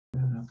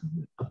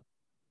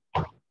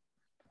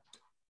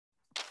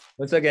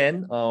Once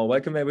again,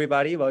 welcome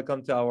everybody.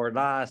 Welcome to our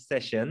last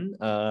session.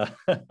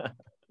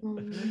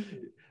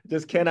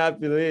 Just cannot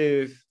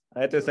believe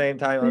at the same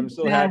time, I'm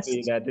so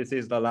happy that this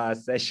is the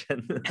last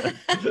session.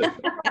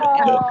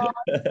 Oh,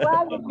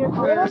 glad you get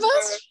rid of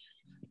us.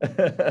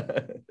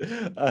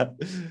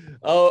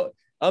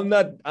 I'm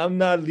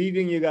not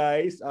leaving you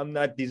guys. I'm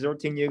not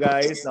deserting you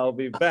guys. I'll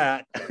be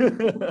back.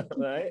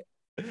 Right?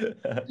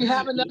 You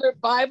have another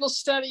Bible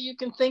study you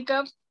can think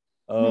of?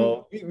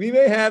 We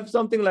may have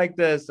something like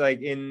this,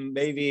 like in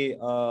maybe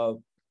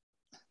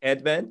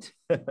Advent.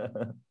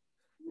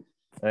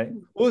 Right?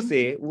 We'll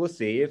see. We'll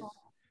see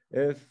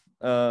if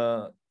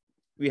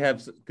we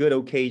have good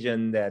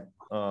occasion that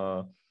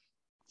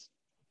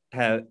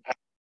have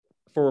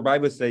for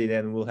Bible study,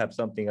 then we'll have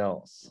something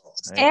else.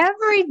 Right?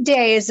 Every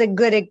day is a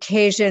good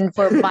occasion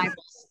for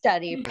Bible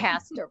study,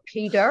 Pastor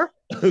Peter.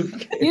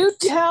 Okay. You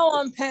tell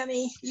him,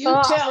 Penny. You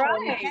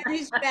tell him.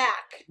 Penny's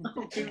back.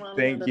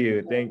 Thank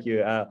you.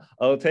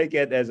 I'll take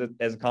it as a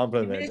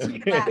compliment.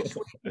 Okay.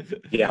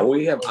 Yeah,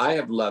 I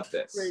have loved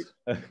this.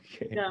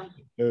 Okay. Yeah.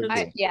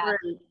 Okay. Yeah,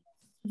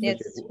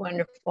 it's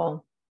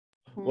wonderful.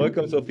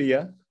 Welcome,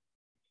 Sophia.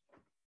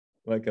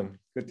 Welcome.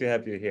 Good to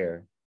have you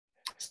here.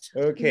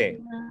 Okay.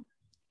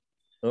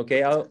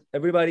 Okay.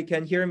 Everybody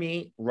can hear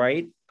me,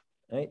 right?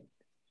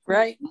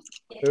 Right.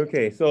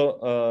 Okay.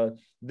 So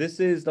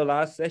this is the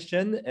last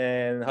session,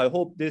 and I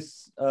hope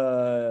this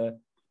could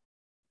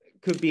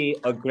be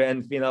a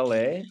grand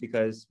finale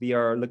because we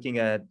are looking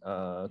at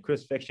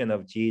crucifixion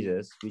of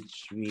Jesus,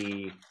 which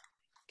we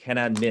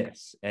cannot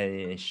miss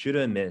and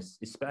shouldn't miss,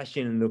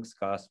 especially in Luke's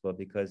gospel,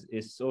 because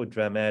it's so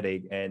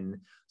dramatic and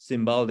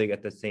symbolic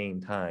at the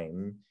same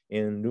time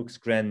in Luke's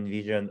grand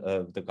vision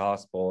of the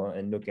gospel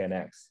and Luke and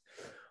Acts.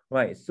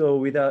 Right. So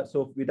without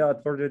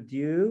further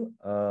ado,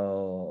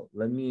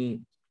 let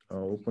me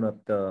open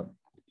up the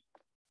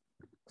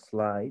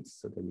slides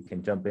so that we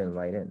can jump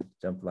right in.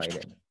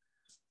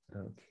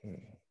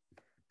 Okay.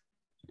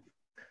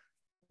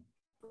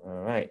 All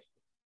right.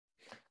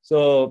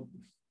 So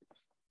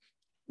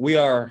we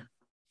are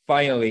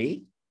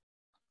finally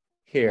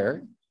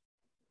here.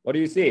 What do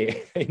you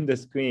see in the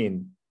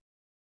screen?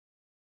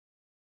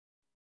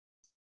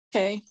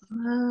 Okay.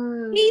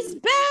 He's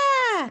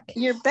back.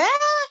 You're back?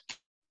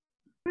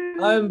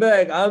 I'm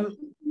back. I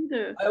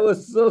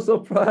was so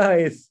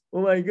surprised.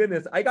 Oh my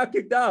goodness. I got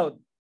kicked out.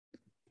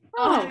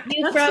 Oh,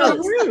 you That's so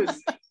froze. rude.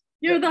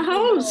 You're the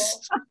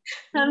host.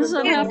 How does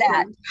that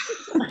happen?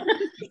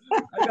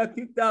 I got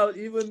kicked out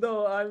even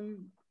though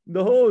I'm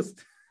the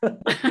host.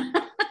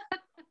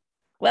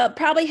 Well, it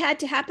probably had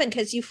to happen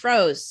because you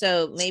froze.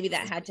 So maybe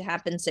that had to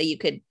happen so you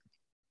could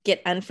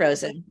get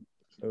unfrozen.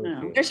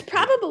 Okay. There's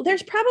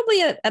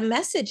probably a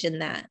message in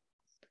that.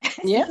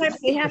 Yeah. Sometimes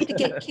we have to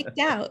get kicked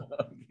out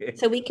Okay.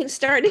 so we can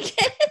start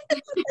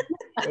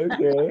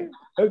again.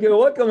 Okay,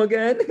 welcome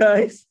again,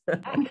 guys.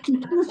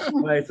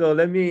 All right, so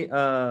let me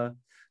go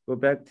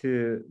back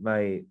to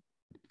my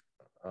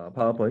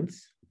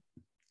PowerPoints.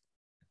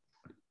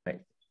 Right.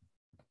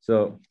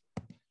 So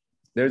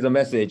there's a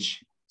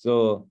message.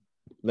 So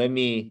let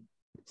me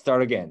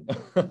start again.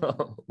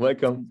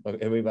 Welcome,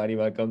 everybody.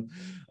 Welcome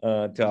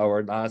to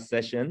our last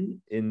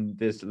session in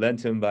this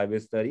Lenten Bible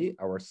study,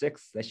 our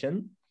 6th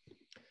session.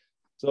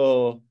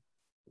 So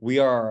we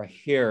are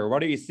here. What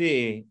do you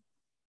see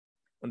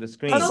on the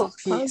screen? Puzzle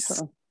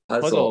piece.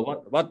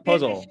 Puzzle. What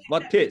puzzle?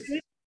 What piece?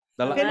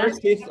 The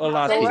first piece or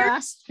last The piece?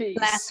 last piece.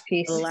 Last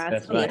piece.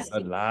 That's right.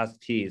 The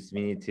last piece.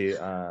 We need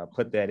to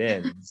put that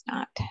in. It's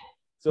not.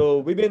 So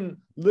we've been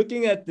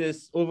looking at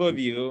this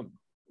overview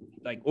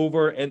like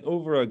over and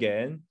over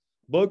again.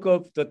 Bulk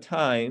of the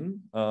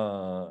time,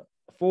 4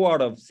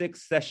 out of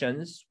 6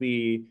 sessions,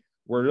 we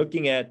were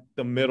looking at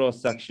the middle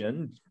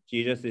section,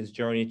 Jesus'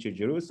 journey to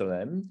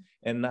Jerusalem.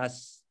 And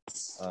last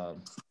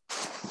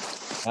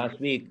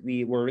week,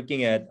 we were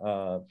looking at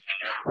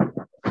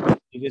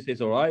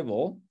Jesus'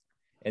 arrival.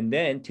 And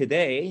then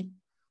today,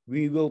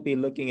 we will be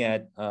looking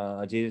at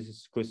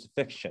Jesus'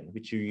 crucifixion,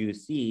 which you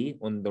see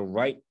on the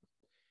right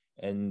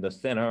and the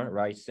center,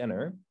 right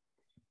center.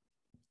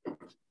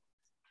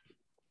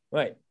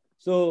 Right.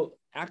 So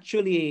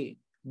actually,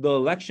 the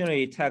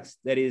lectionary text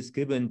that is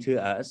given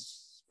to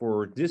us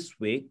for this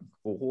week,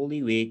 for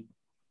Holy Week,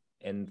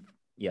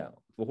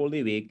 for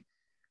Holy Week,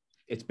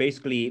 it's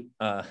basically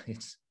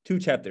it's 2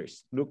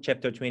 chapters, Luke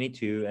chapter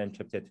 22 and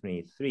chapter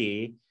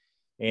 23.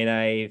 And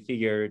I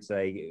figure it's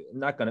like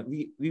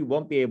we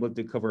won't be able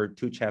to cover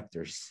 2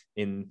 chapters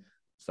in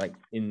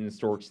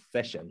short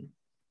session.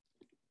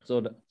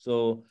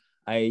 So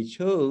I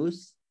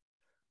chose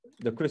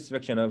the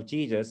crucifixion of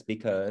Jesus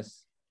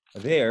because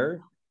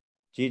there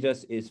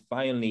Jesus is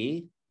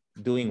finally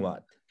doing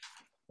what?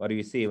 What do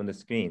you see on the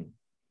screen?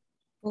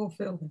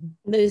 Fulfilling.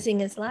 Losing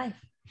his life.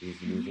 He's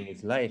losing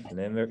his life.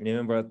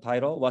 Remember the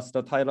title? What's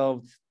the title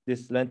of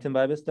this Lenten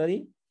Bible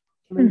study?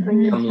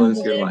 Come lose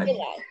your life.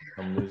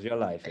 Come lose your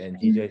life. And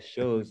Jesus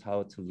shows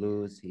how to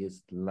lose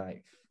his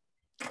life.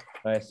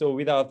 All right, so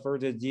without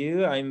further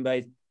ado, I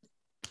invite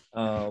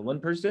one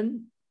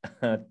person.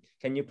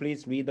 can you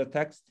please read the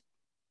text?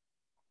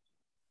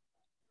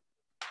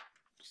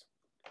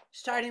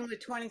 Starting with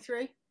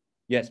 23.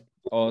 Yes.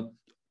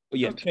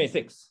 Yes, Okay.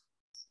 26.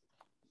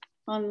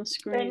 On the Then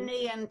screen.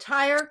 the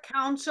entire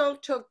council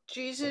took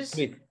Jesus.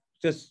 Please,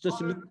 just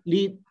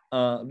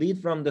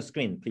read from the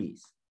screen,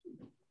 please.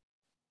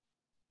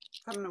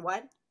 From the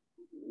what?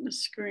 The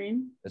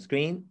screen. The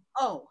screen.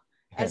 Oh,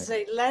 as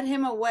they led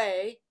him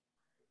away,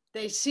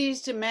 they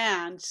seized a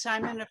man,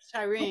 Simon of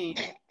Cyrene,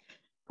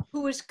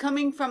 who was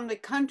coming from the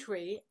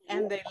country,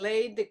 and they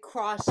laid the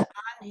cross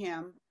on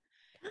him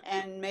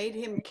and made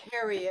him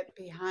carry it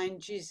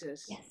behind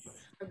Jesus. Yes.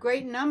 A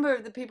great number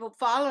of the people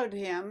followed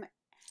him,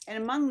 and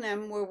among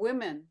them were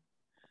women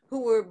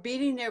who were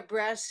beating their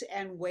breasts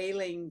and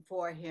wailing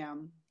for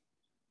him.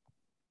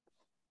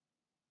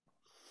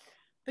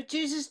 But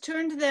Jesus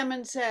turned to them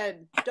and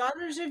said,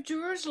 "Daughters of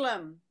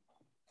Jerusalem,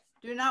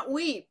 do not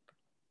weep.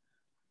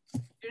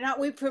 Do not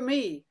weep for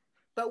me,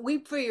 but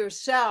weep for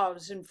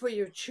yourselves and for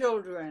your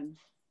children.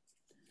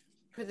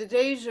 For the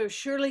days are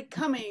surely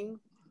coming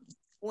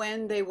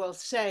when they will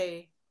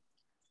say,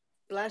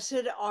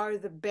 'Blessed are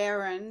the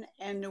barren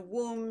and the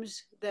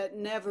wombs that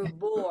never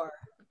bore,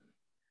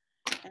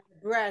 and the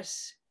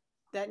breasts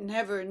that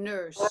never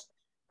nursed.'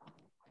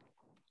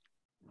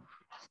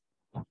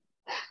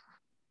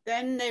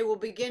 Then they will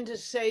begin to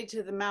say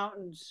to the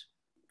mountains,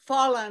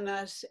 'Fall on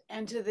us,'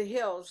 and to the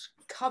hills,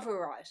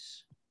 'Cover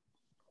us.'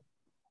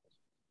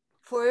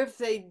 For if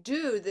they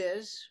do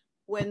this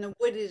when the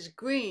wood is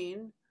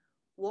green,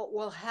 what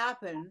will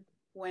happen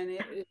when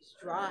it is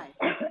dry?"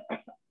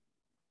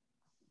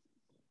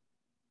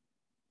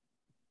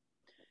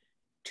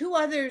 Two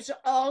others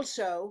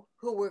also,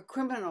 who were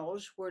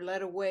criminals, were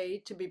led away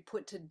to be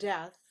put to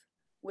death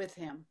with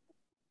him.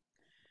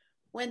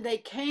 When they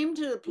came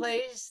to the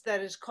place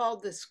that is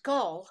called the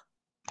Skull,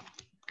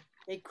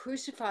 they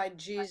crucified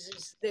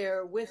Jesus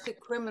there with the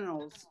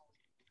criminals,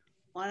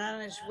 one on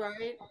his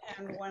right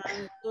and one on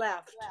his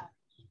left.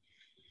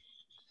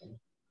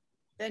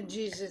 Then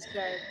Jesus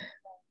said,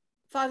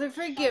 "Father,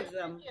 forgive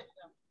them,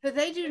 for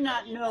they do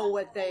not know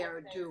what they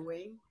are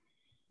doing."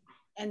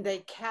 And they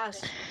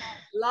cast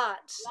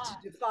lots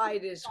to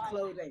divide his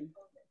clothing.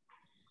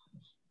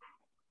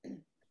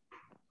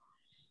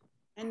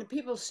 And the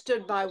people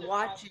stood by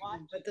watching,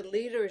 but the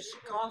leaders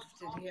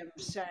scoffed at him,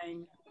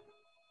 saying,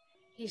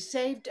 "He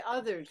saved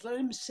others. Let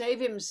him save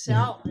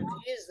himself if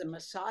he is the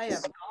Messiah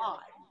of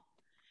God,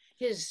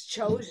 his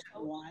chosen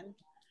one."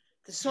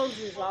 The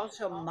soldiers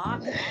also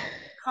mocked him,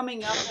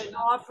 coming up and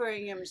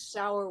offering him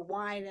sour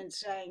wine and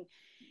saying,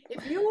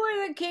 "If you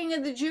were the king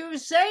of the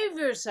Jews, save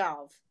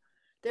yourself."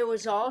 There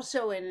was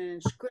also an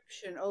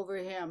inscription over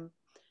him,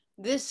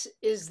 "This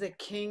is the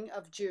King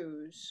of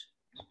Jews."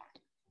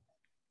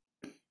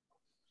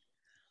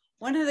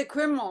 One of the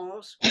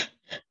criminals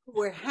who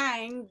were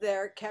hanged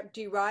there kept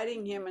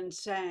deriding him and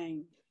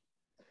saying,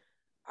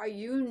 "Are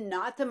you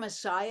not the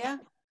Messiah?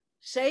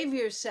 Save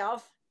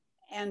yourself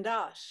and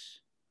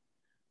us."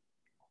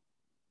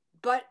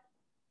 But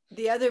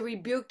the other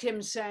rebuked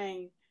him,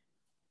 saying,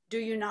 "Do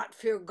you not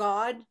fear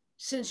God,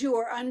 since you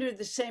are under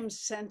the same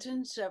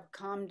sentence of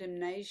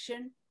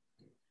condemnation?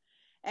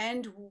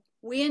 And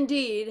we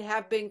indeed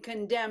have been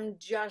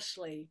condemned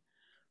justly,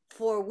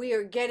 for we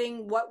are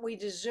getting what we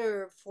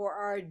deserve for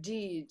our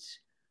deeds.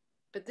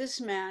 But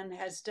this man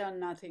has done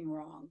nothing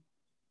wrong."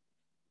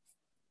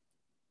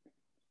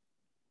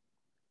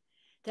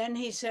 Then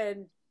he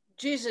said,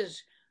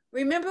 "Jesus,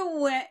 remember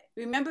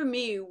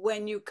me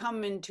when you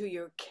come into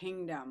your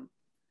kingdom."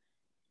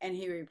 And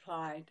he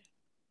replied,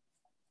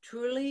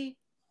 "Truly,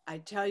 I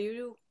tell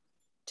you,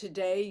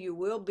 today you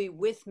will be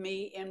with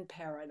me in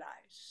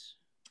paradise."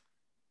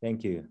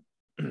 Thank you.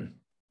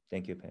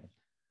 Thank you, Pam.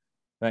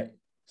 Right.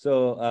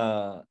 So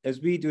as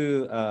we've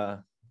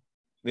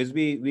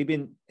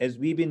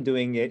been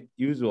doing it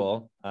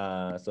usual,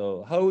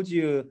 so how would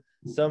you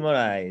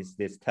summarize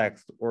this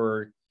text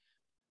or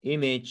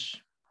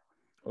image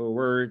or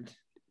word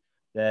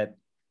that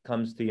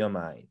comes to your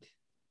mind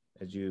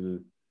as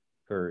you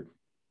heard?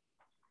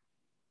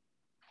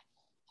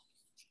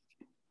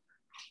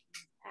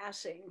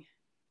 Passing.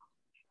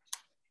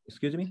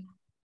 Excuse me?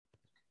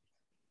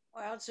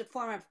 Well, it's a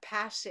form of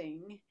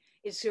passing.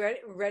 It's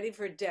ready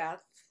for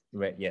death.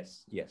 Right.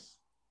 Yes.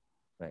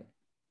 Right.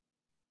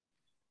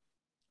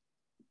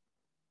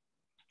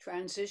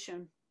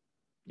 Transition.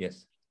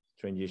 Yes.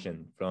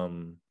 Transition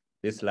from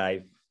this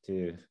life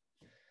to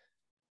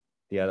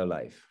the other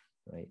life.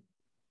 Right.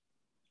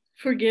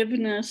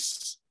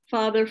 Forgiveness.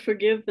 Father,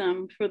 forgive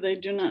them, for they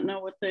do not know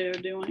what they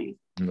are doing.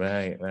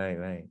 Right.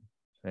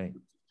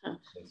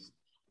 Yes.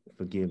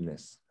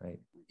 Forgiveness. Right.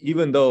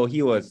 Even though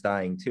he was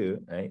dying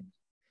too, right?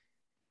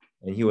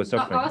 And he was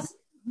suffering.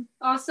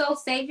 Also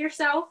save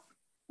yourself.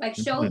 Like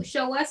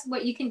show us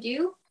what you can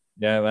do.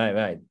 Yeah,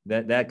 right.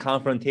 That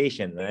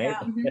confrontation, right?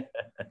 Yeah.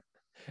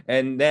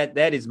 And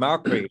that is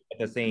mockery at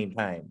the same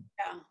time.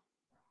 Yeah.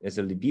 It's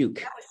a rebuke.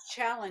 That was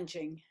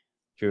challenging.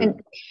 True.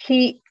 And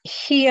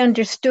he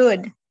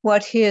understood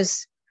what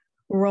his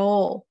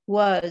role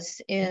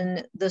was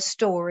in the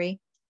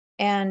story,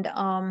 and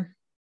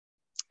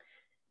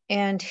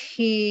and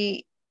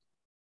he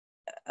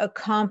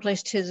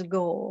accomplished his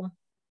goal.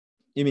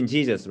 You mean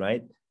Jesus,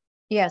 right?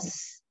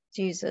 Yes,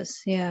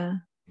 Jesus. Yeah.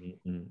 Yeah.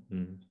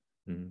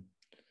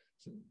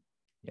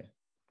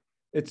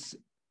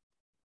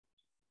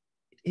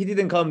 He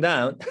didn't come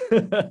down.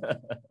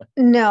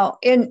 No,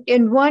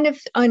 in one of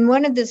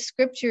the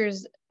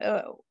scriptures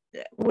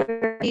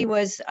where he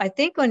was, I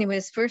think when he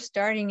was first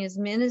starting his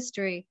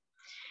ministry,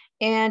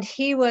 and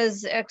he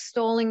was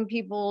extolling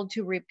people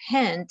to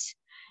repent,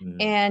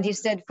 and he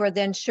said, "For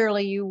then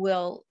surely you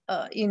will,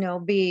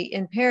 be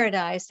in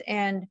paradise."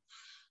 And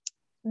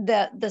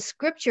the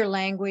scripture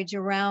language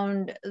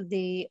around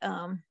the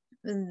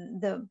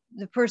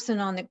person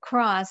on the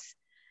cross,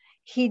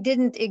 he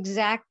didn't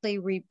exactly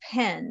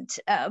repent,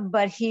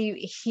 but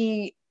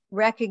he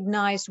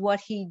recognized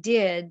what he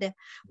did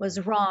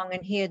was wrong,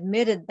 and he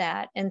admitted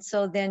that. And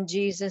so then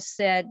Jesus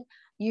said,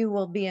 "You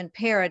will be in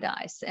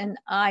paradise." And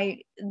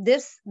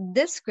this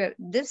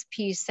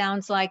piece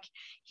sounds like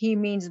he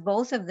means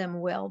both of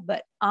them will,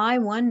 but I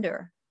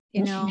wonder,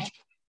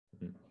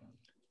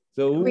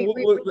 So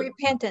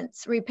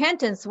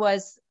repentance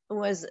was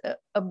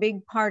a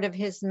big part of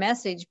his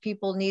message.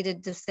 People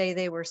needed to say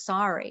they were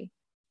sorry.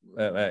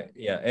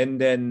 Yeah, and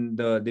then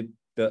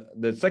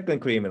the second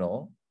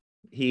criminal,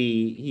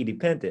 he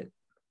repented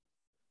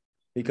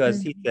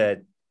because he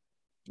said,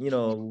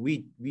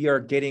 we are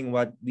getting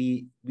what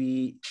we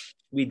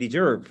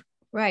deserve.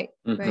 Right.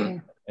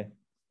 Right.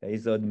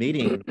 He's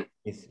admitting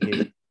his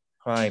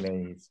crime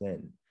and his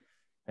sin.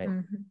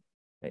 Right.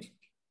 Right.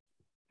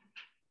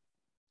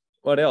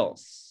 What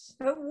else?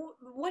 But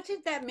what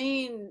did that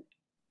mean,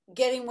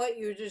 getting what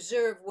you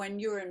deserve when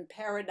you're in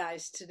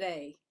paradise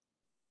today?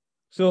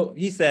 So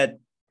he said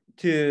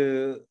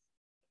to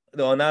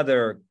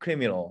another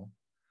criminal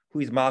who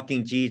is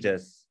mocking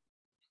Jesus,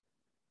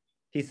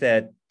 he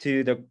said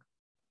to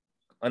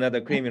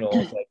another criminal,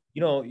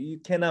 you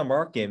cannot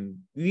mock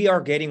him. We are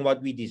getting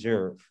what we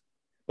deserve.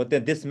 But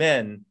then this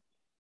man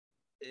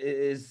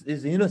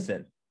is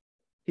innocent.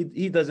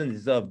 He doesn't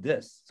deserve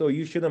this. So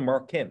you shouldn't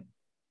mock him.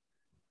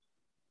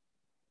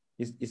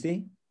 You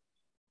see?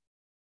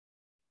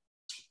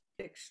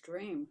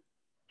 Extreme.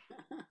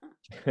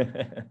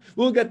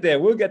 We'll get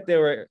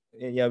there.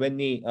 Yeah, when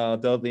we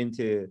delve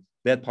into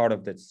that part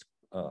of this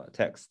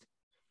text.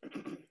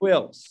 Who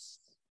else?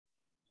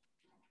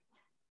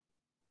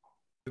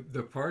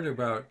 The part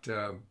about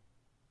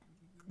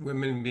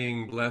women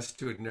being blessed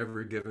who had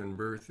never given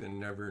birth and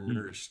never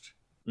nursed.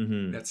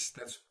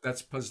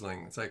 That's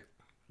puzzling. It's like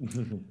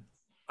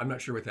I'm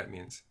not sure what that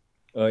means.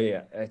 Oh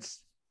yeah,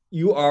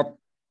 you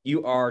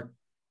are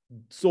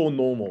so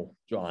normal,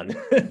 John.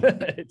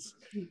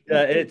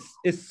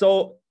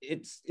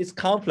 it's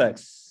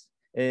complex,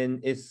 and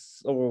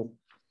it's so,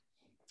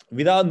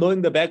 without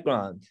knowing the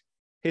background,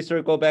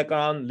 historical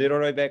background,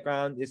 literary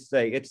background, it's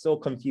so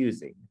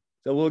confusing.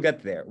 So we'll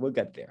get there.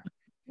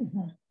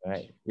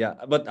 Right. Yeah,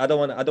 but I don't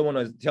want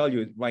to tell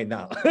you right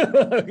now.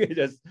 Okay,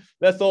 just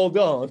let's all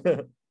go.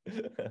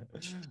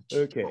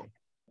 Okay.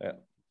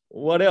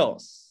 What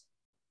else?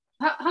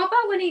 How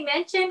about when he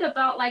mentioned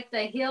about like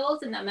the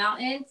hills and the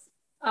mountains,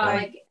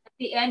 like at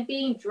the end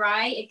being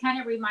dry? It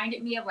kind of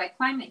reminded me of like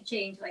climate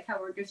change, like how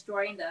we're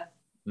destroying the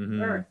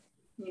earth.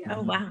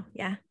 Oh wow,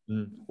 yeah.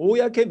 Oh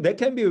yeah, that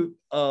can be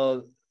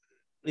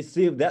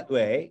received that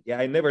way. Yeah,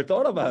 I never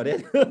thought about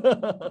it.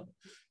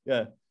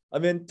 Yeah, I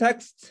mean,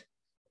 text.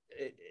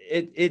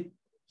 It's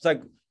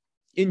like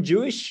in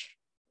Jewish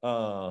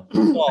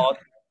thought,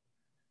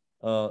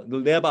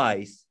 the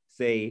rabbis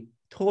say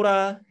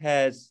Torah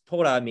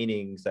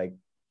meanings like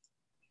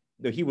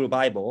the Hebrew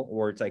Bible,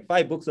 or it's like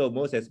 5 books of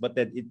Moses, but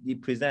that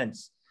it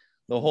presents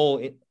the whole,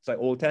 it's like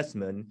Old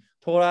Testament.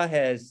 Torah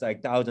has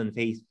like 1,000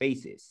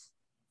 faces.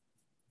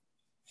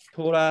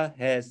 Torah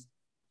has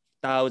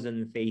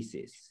 1,000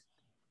 faces.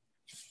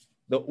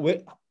 The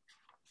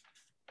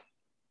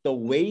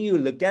way you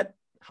look at,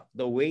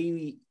 the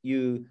way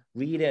you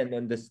read and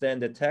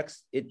understand the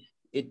text,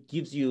 it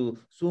gives you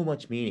so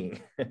much meaning.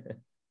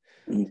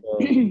 So,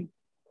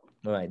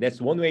 all right,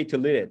 that's one way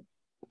to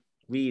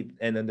read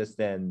and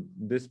understand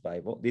this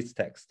Bible, this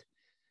text.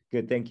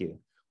 Good, thank you.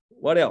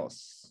 What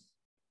else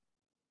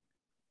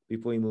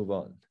before we move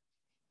on?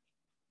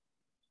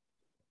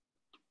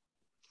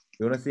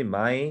 You want to see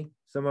my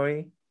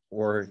summary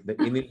or the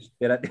image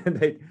that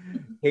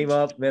came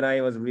up when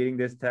I was reading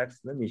this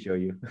text? Let me show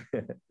you.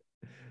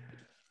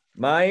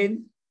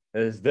 Mine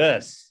is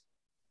this.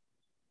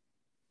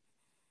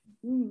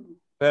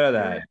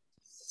 Paradise.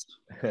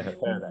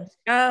 Paradise.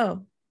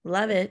 Oh,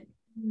 love it.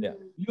 Yeah,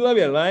 you love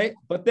it, right?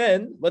 But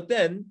then,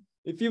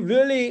 if you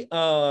really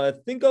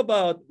think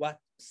about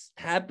what's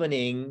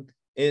happening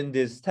in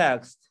this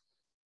text,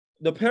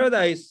 the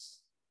paradise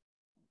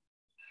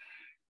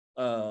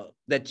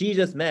that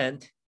Jesus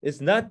meant is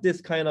not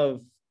this kind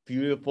of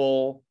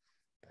beautiful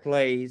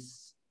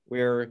place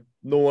where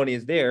no one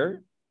is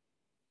there,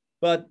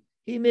 but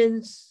he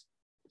means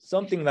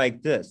something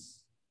like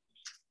this.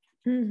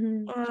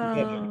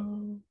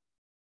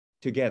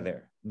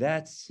 Together.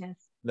 That's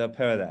the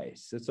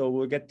paradise. So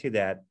we'll get to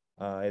that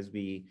as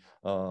we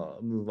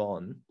move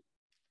on.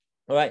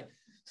 All right.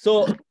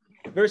 So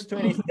verse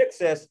 26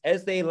 says,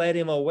 as they led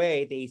him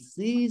away, they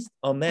seized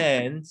a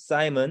man,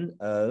 Simon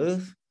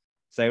of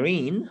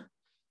Cyrene,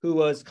 who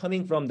was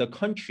coming from the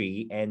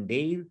country, and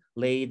they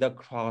laid the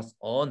cross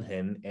on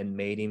him and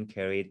made him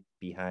carry it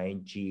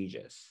behind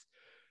Jesus.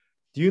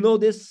 Do you know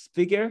this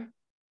figure?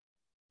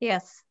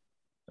 Yes.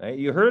 Right?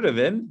 You heard of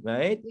him,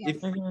 right?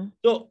 Yes.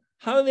 So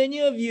how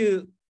many of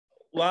you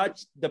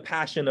watched The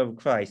Passion of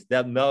Christ,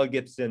 that Mel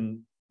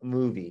Gibson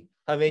movie?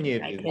 How many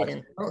of you watched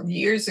it? Oh,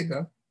 years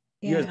ago.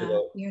 Years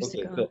ago. Years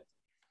Okay, ago.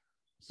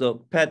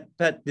 so Pat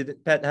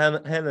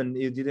Hammond,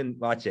 you didn't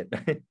watch it,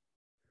 right?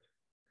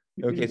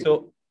 Okay,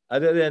 so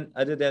other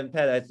than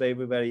Pat, I say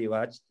everybody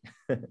watched.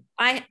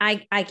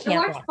 I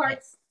can't watch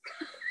parts.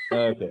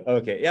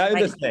 Okay, yeah, I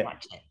understand.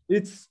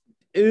 It's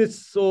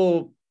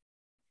so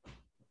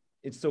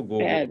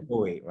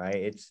gory,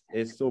 right?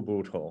 It's so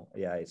brutal.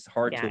 Yeah, it's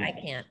hard to. I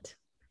can't.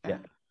 Yeah,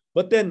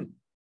 but then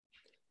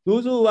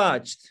those who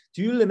watched,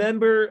 do you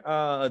remember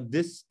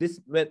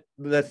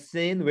the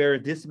scene where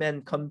this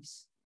man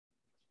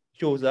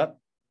shows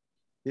up?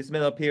 This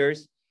man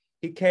appears.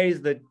 He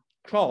carries the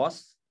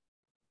cross,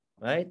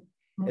 right?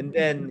 And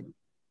then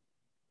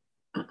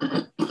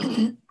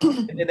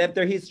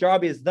after his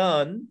job is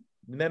done,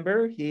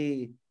 remember,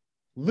 he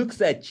looks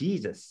at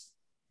Jesus.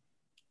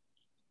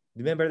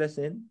 Remember that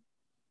scene?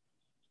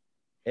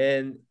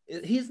 And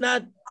he's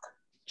not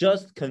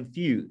just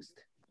confused,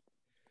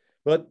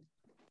 but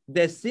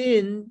the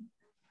scene,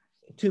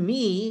 to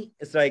me,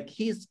 it's like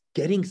he's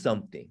getting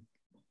something.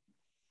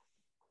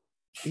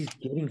 He's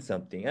getting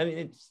something. I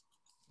mean,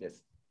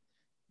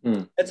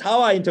 that's how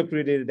I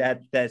interpreted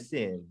that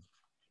scene.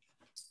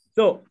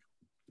 So,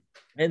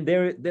 and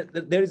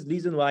there's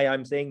reason why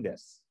I'm saying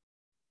this.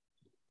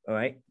 All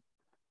right.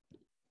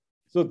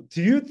 So, what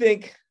do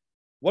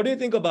you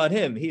think about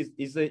him? Is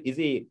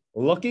he a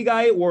lucky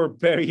guy or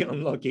very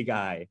unlucky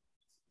guy?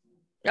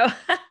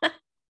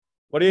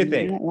 What do you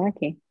think? Not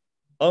lucky.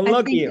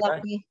 Unlucky.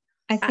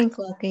 I think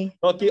lucky.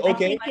 Lucky,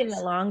 okay. I think in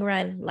the long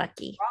run,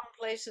 lucky. Wrong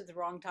place at the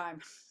wrong time.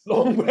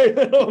 Long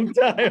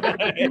time.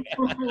 Right?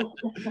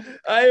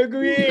 I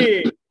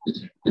agree.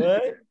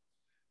 Right?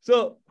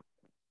 So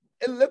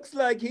it looks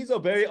like he's a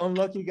very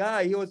unlucky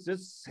guy. He was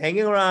just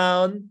hanging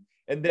around,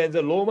 and then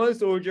the Roman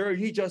soldier,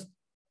 he just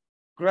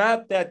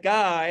grabbed that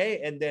guy,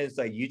 and then it's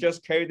like, you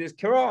just carry this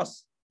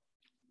cross.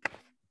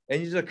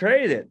 And you just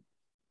carried it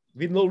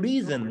with no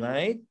reason,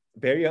 right?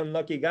 Very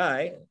unlucky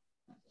guy.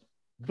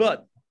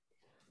 But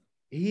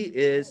he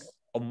is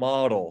a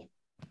model.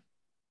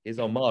 He's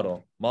a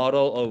model.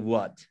 Model of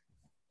what?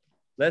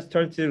 Let's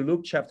turn to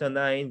Luke chapter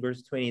 9,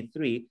 verse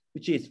 23,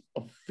 which is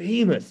a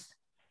famous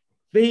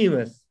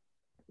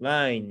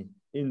line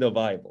in the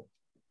Bible.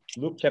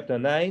 Luke chapter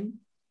 9,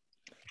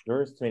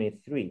 verse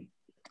 23.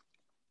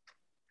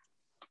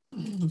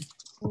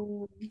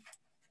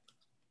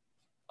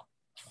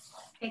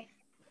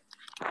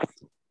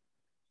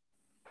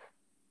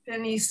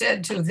 Then he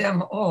said to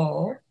them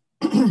all,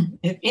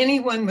 if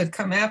anyone would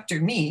come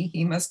after me,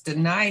 he must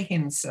deny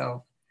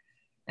himself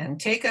and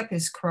take up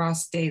his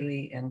cross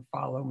daily and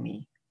follow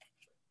me.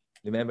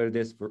 Remember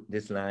this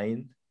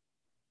line,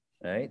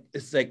 right?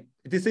 It's like,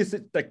 this is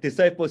like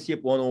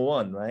discipleship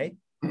 101, right?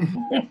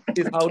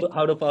 This is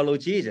how to follow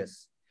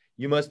Jesus.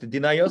 You must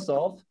deny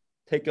yourself,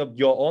 take up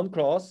your own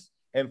cross,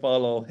 and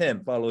follow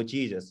him, follow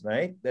Jesus,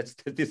 right? That's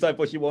the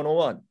discipleship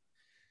 101.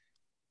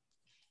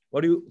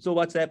 So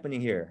what's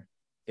happening here?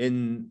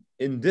 In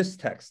this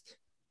text,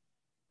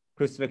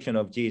 crucifixion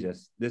of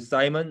Jesus, this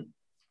Simon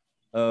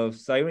of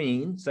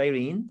Cyrene,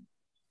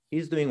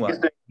 he's doing what?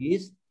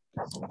 He's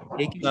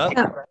taking up,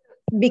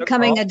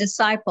 becoming a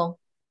disciple.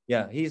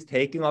 Yeah, he's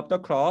taking up the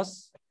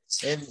cross,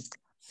 and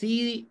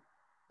see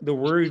the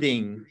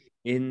wording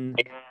in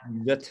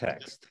the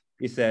text.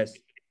 It says,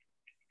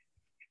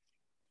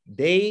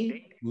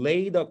 they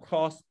laid the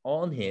cross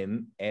on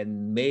him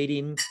and made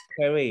him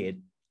carry it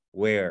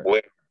where?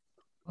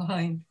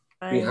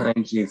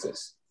 Behind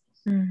Jesus.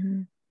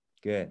 Mm-hmm.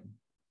 Good.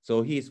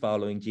 So he's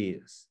following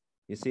Jesus.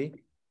 You see?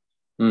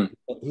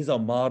 He's a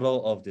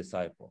model of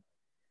disciple.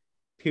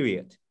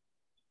 Period.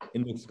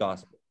 In Luke's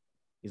gospel.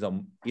 He's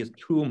a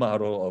true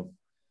model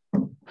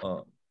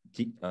of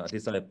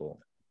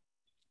disciple.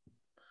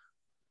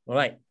 All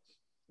right.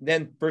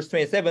 Then verse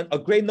 27, a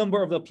great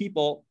number of the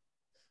people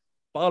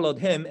followed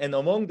him, and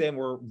among them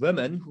were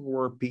women who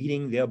were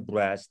beating their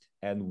breast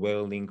and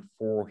wailing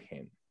for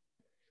him.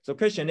 So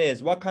question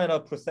is, what kind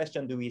of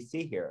procession do we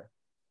see here?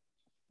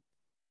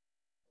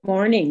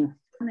 Mourning.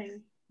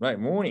 Right,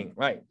 mourning,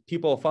 right.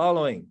 People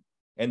following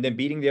and then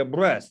beating their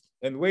breast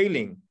and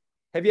wailing.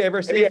 Have you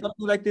ever seen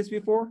something like this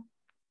before?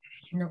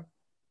 No.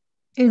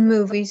 In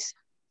movies.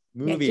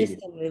 Yeah, just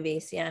in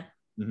movies, yeah.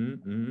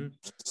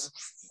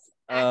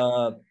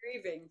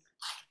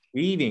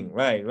 Grieving.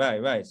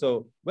 Right.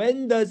 So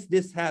when does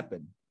this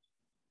happen?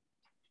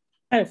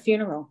 At a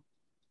funeral.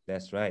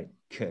 That's right.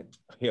 Good.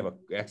 We have an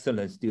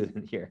excellent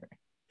student here.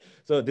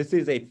 So this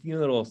is a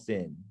funeral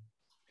scene.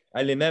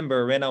 I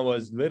remember when I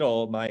was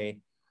little, my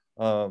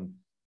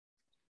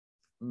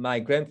my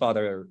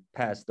grandfather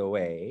passed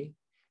away,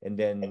 and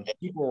then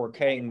people were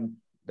carrying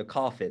the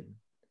coffin,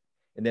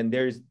 and then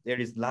there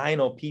is line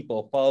of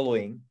people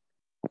following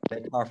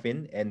the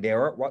coffin, and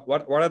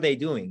what are they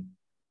doing?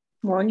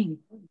 Mourning.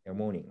 They're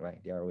mourning, right?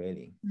 They are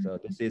wailing. So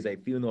this is a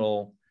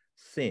funeral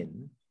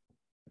sin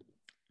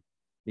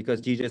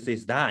because Jesus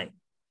is dying.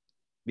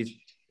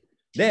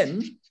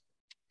 Then,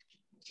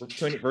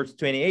 verse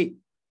 28,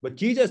 but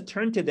Jesus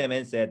turned to them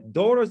and said,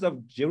 daughters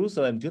of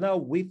Jerusalem, do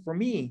not weep for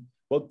me,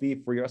 but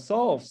weep for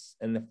yourselves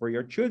and for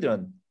your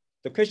children.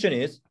 The question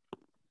is,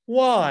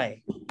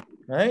 why?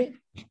 Right?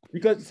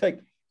 Because it's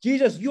like,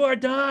 Jesus, you are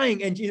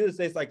dying. And Jesus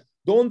says like,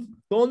 don't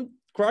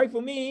cry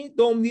for me.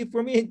 Don't weep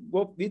for me.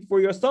 Go weep for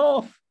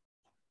yourself.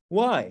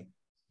 Why?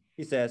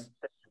 He says,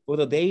 for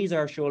the days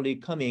are surely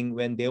coming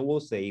when they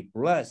will say,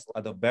 blessed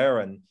are the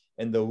barren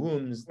and the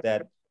wombs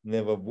that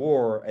never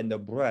bore and the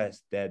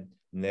breasts that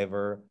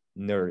never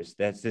nursed.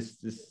 That's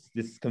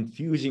this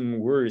confusing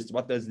words.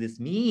 What does this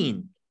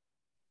mean?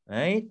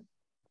 Right?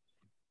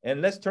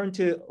 And let's turn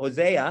to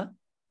Hosea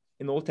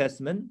in the Old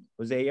Testament.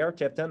 Hosea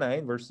chapter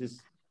 9,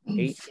 verses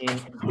 16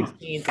 through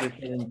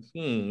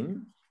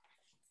 17.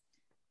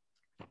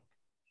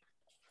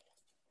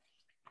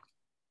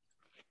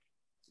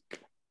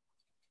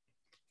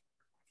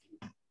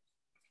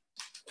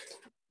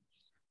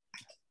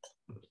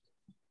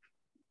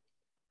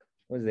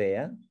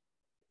 Hosea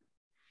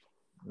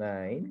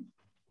 9.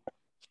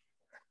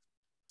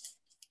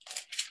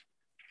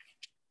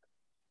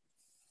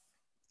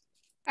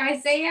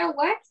 Isaiah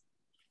what?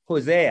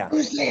 Hosea.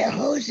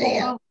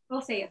 Oh,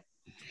 Hosea.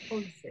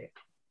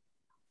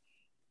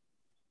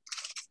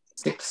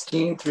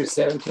 16 through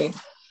 17.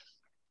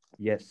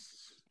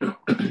 Yes.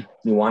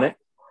 You want it?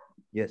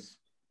 Yes.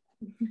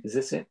 Is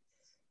this it?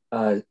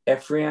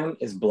 Ephraim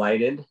is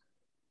blighted.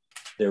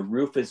 Their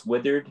roof is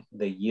withered.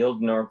 They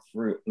yield no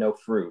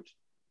fruit.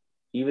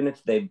 Even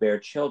if they bear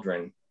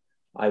children,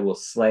 I will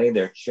slay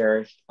their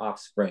cherished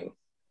offspring.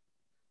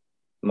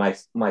 My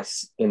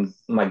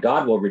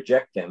God will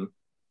reject them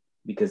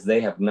because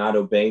they have not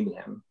obeyed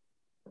him.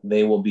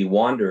 They will be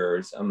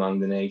wanderers among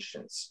the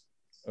nations.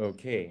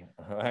 Okay.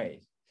 All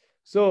right.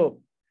 So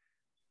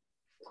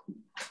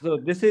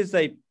this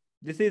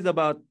is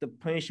about the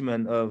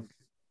punishment of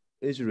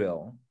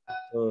Israel.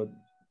 So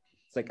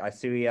it's like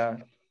Assyria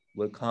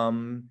will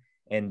come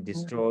and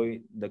destroy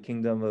the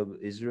kingdom of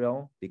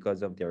Israel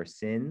because of their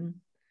sin.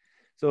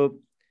 So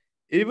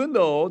even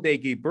though they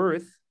give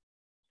birth,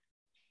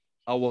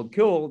 I will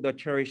kill the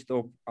cherished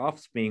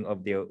offspring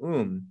of their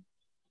womb.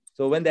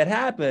 So when that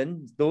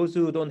happens, those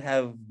who don't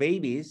have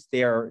babies,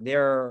 they are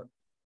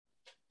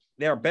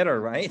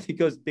better, right?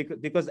 Because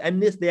at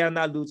least they are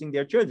not losing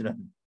their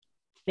children.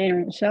 They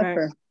don't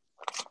suffer.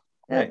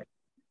 Right.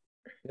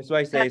 That's why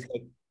I say it's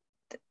like,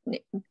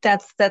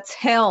 that's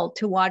hell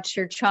to watch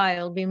your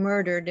child be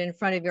murdered in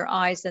front of your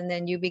eyes, and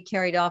then you be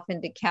carried off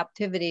into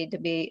captivity to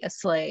be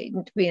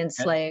enslaved.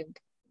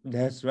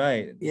 That's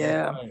right.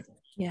 Yeah. That's right.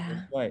 Yeah.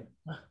 That's right.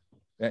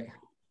 Right.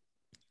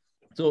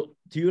 So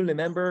do you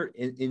remember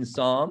in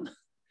Psalm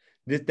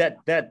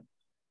that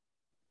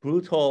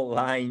brutal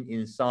line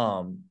in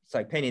Psalm? It's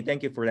like, Penny,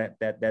 thank you for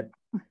that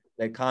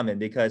comment,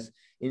 because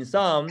in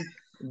Psalm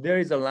there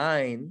is a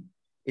line.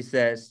 It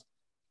says,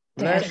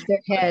 dash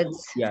their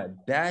heads. Yeah,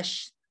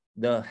 dash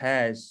the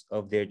heads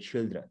of their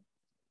children.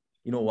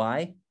 You know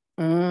why?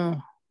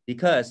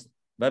 Because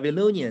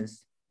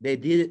Babylonians, they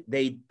did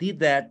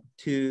that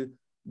to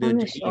on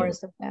the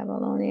shores of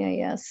Babylonia.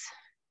 Yes,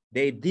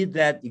 they did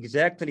that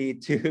exactly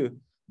to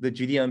the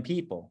Judean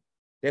people.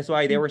 That's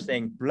why they were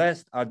saying,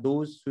 blessed are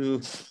those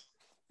who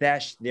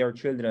dash their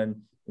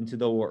children into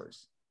the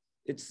wars.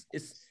 It's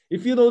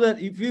if you know that,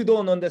 if you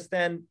don't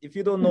understand, if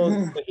you don't know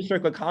the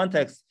historical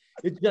context,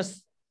 it's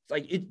just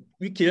like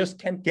we just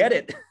can't get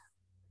it.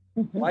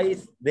 Why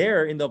it's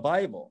there in the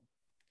Bible.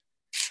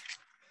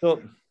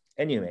 So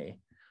anyway,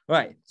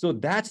 right. So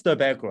that's the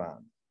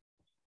background.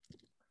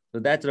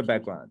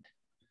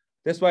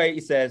 That's why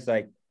it says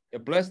like,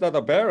 blessed are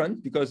the barren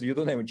because you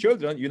don't have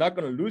children. You're not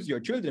going to lose your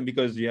children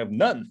because you have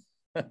none.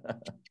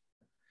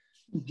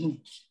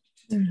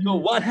 So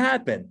what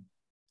happened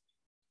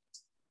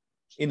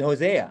in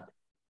Hosea?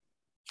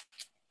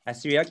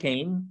 Assyria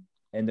came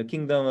and the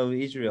kingdom of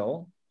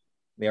Israel,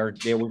 they were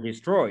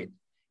destroyed.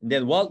 And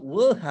then what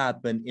will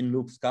happen in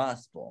Luke's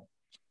gospel?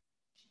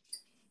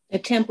 The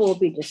temple will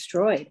be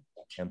destroyed.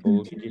 Temple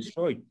will be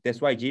destroyed.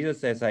 That's why Jesus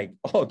says like,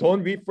 oh,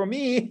 don't weep for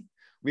me,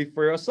 weep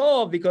for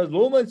yourself, because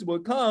Romans will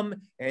come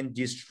and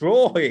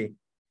destroy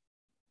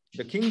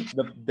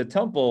the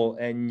temple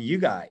and you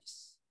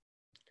guys.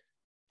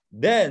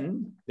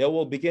 Then they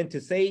will begin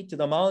to say to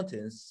the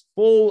mountains,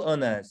 fall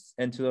on us,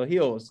 and to the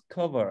hills,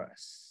 cover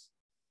us.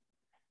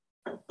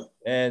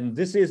 And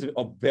this is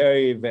a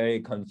very, very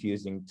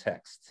confusing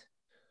text.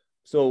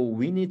 So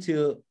we need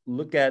to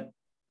look at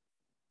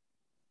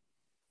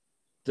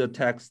the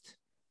text,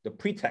 the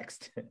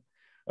pretext.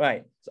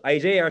 Right. So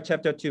Isaiah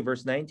chapter 2,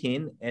 verse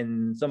 19,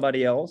 and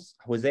somebody else,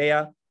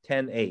 Hosea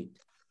 10:8.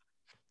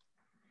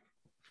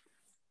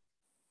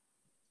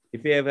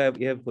 If you have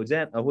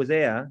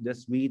Hosea,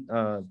 just read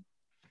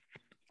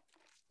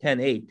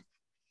 10:8.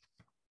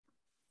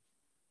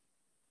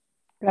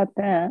 Got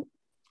that?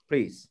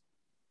 Please.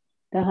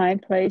 The high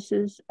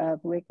places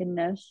of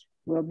wickedness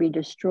will be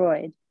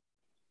destroyed.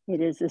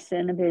 It is the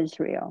sin of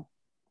Israel.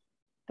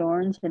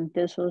 Thorns and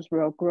thistles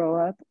will grow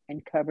up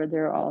and cover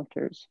their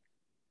altars.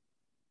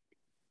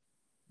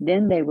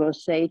 Then they will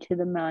say to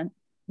the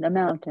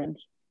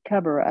mountains,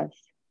 cover us,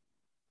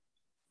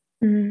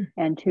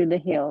 and to the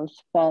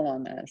hills, fall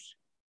on us.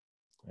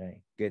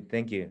 Right. Good.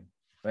 Thank you.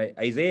 Right.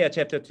 Isaiah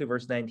chapter 2,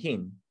 verse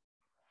 19.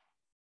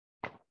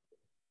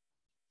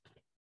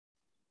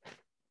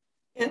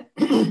 And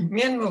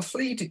men will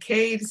flee to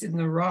caves in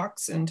the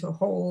rocks and to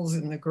holes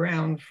in the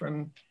ground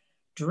from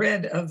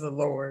dread of the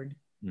Lord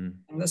and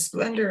the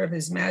splendor of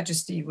his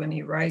majesty when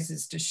he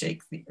rises to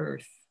shake the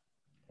earth.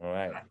 All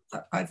right.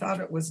 I thought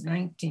it was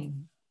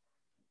 19.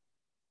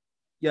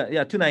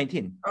 Yeah,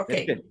 2:19.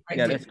 Okay.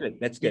 That's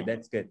good.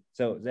 That's good.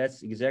 So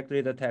that's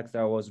exactly the text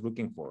I was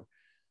looking for.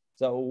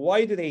 So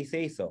why do they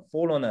say so?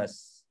 Fall on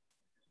us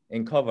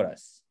and cover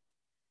us.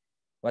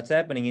 What's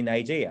happening in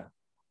Isaiah?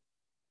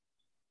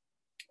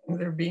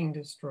 They're being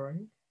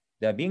destroyed.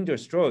 They're being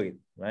destroyed,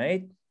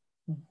 right?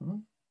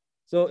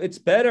 So it's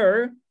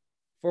better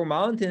for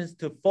mountains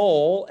to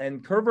fall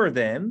and cover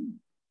them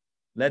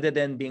rather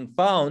than being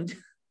found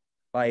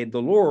by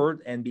the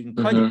Lord and being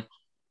punished,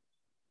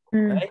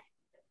 right?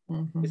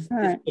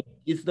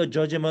 It's the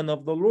judgment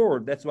of the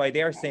Lord. That's why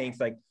they are saying it's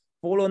like,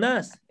 fall on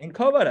us and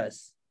cover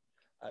us.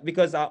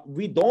 Because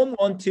we don't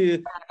want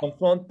to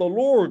confront the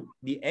Lord,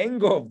 the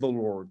anger of the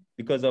Lord,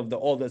 because of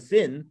all the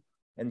sin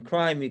and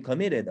crime we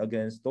committed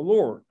against the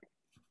Lord.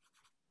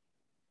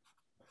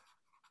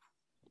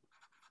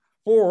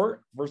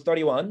 4, verse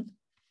 31,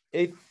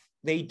 if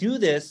they do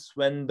this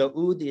when the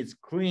wood is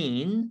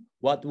green,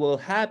 what will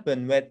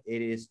happen when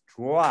it is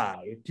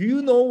dry?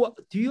 Do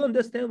you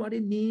understand what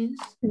it means?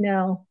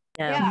 No.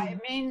 Yeah, it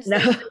means No.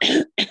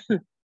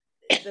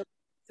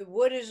 the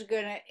wood is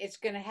it's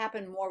gonna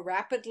happen more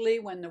rapidly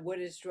when the wood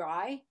is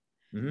dry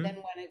than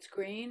when it's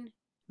green.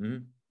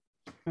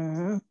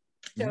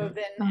 So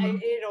then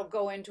it'll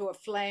go into a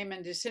flame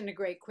and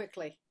disintegrate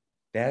quickly.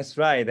 That's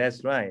right. If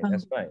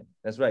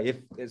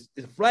it's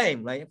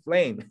flame, right?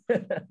 Flame.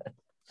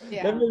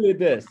 Yeah. Let me read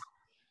this.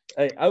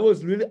 I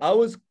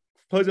was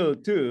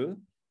puzzled too.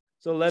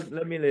 So let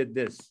me read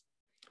this.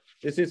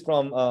 This is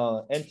from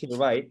N.T.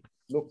 Wright.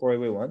 Look for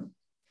everyone.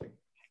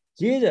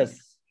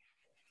 Jesus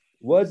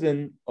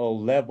wasn't a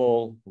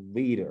level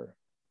leader.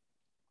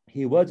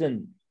 He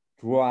wasn't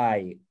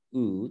dry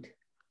wood,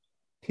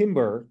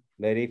 timber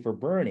ready for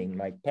burning,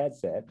 like Pat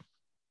said.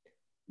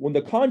 On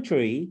the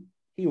contrary,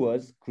 he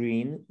was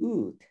green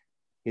wood.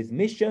 His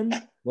mission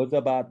was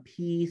about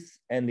peace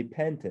and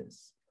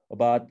repentance,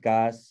 about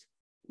God's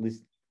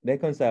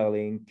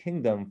reconciling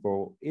kingdom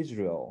for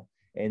Israel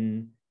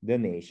and the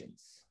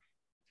nations.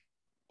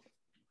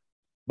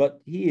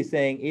 But he is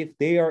saying if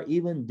they are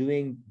even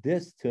doing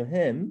this to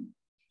him,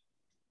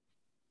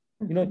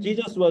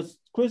 Jesus was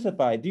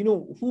crucified. Do you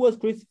know who was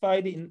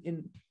crucified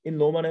in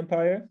Roman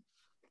Empire?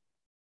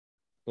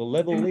 The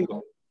level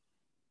leader,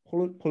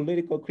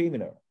 political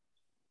criminal.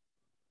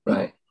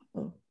 Right.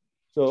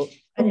 So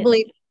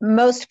probably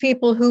most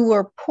people who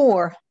were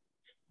poor.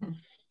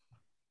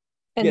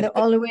 And the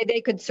only way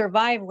they could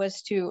survive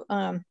was to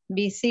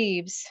be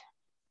thieves.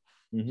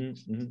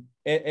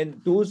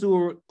 And those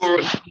who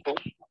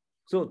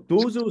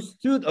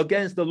stood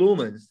against the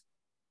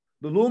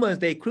Romans,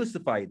 they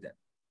crucified them.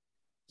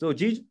 So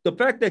the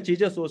fact that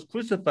Jesus was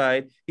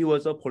crucified, he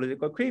was a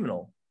political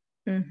criminal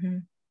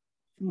in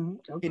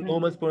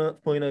Romans'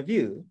 point of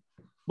view.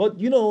 But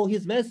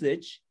his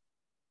message,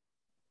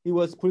 he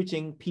was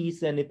preaching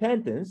peace and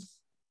repentance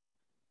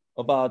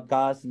about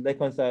God's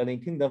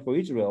reconciling kingdom for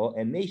Israel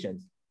and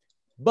nations.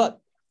 But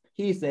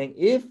he's saying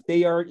if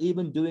they are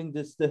even doing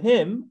this to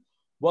him,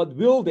 what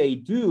will they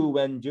do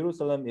when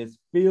Jerusalem is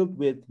filled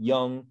with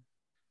young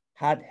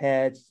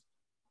hotheads,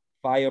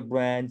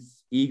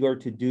 firebrands, eager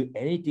to do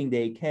anything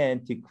they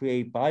can to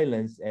create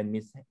violence and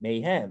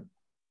mayhem?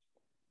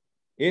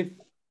 If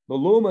the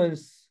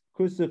Romans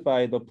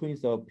crucify the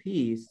Prince of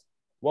Peace,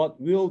 what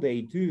will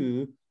they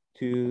do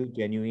to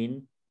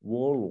genuine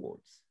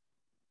warlords?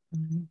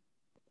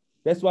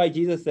 That's why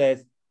Jesus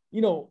says,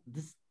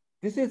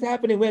 this is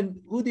happening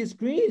when wood is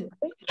green.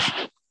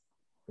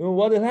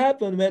 What will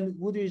happen when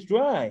wood is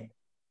dry?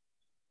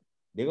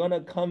 They're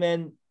gonna come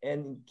and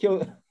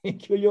kill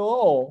you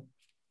all.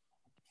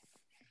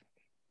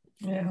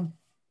 Yeah.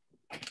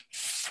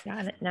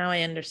 Got it. Now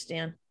I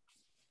understand.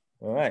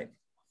 All right.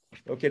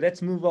 Okay,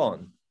 let's move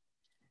on.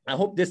 I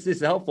hope this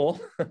is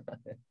helpful.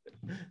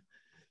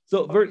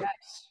 So,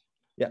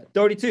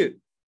 32.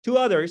 2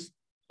 others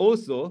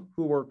also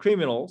who were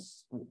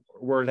criminals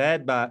were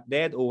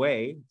led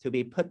away to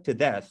be put to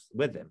death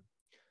with them.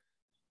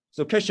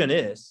 So, question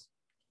is,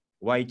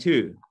 why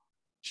 2?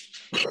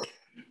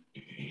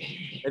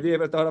 Have you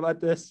ever thought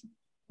about this?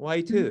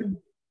 Why 2?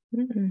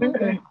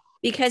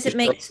 Because it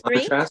makes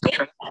 3.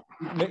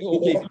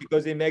 Okay,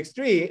 because it makes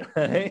 3,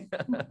 right?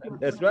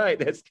 That's right,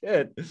 that's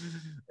good.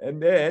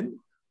 And then,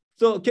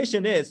 so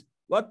question is,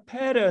 what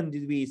pattern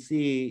did we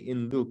see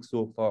in Luke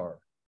so far?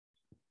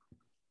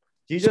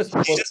 Jesus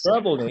was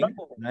traveling,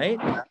 right?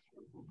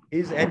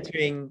 He's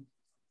entering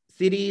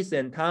cities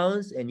and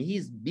towns and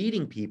he's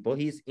meeting people,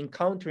 he's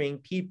encountering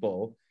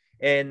people.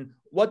 And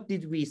what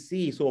did we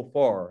see so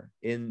far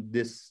in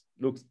this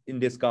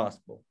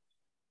gospel?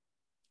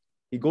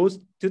 He goes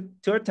to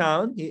a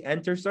town, he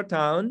enters a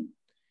town,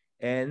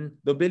 and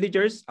the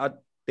villagers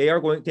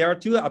there are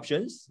 2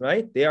 options,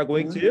 right? They are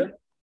going to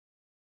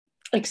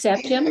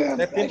Accept him or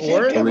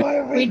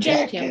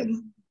reject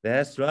him.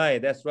 That's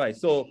right, that's right.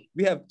 So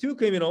we have 2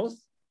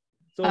 criminals.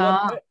 So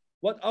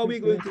what are we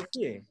going to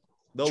see?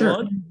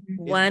 The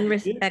one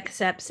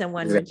accepts and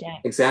one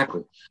rejects.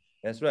 Exactly.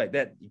 That's right.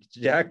 That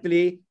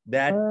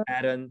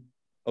pattern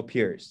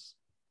appears,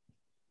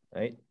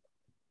 right?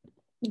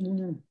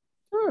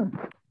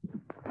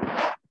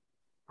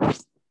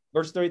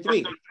 Verse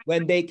 33.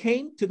 When they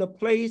came to the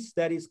place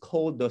that is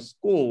called the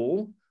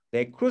Skull,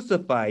 they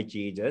crucified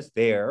Jesus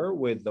there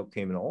with the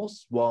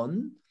criminals,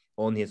 one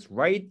on his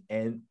right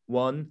and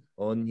one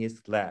on his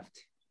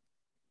left.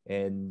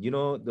 And you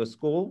know the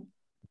Skull?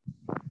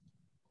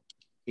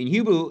 In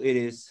Hebrew, it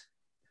is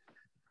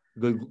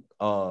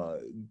Golgotha,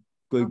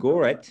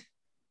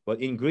 but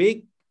in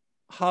Greek,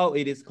 how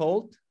it is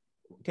called?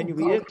 Can you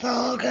read it?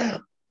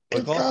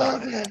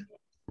 Golgotha.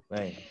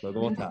 Right,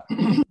 Golgotha.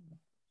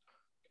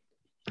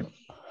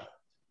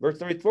 Verse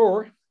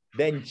 34,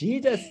 then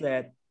Jesus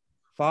said,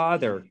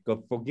 Father,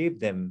 God forgive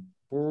them,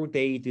 for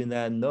they do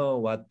not know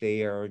what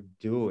they are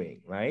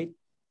doing, right?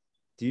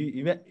 Do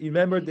you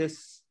remember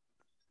this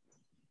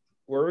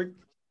word?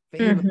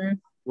 Famous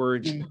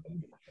word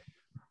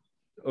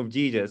of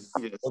Jesus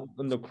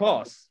on the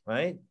cross,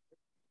 right?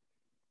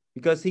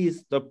 Because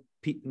he's the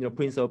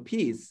Prince of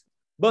Peace.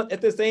 But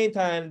at the same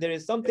time, there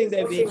is something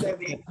that we can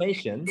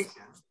mention.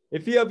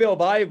 If you have your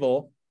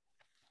Bible,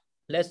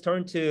 let's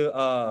turn to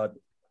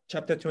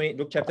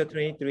Luke chapter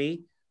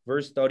 23,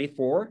 verse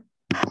 34,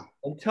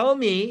 and tell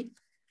me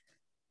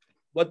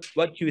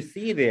what you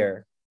see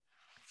there.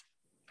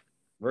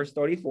 Verse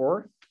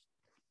 34.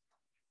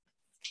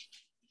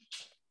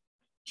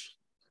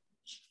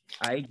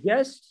 I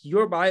guess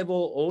your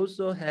Bible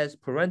also has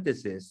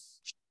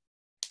parentheses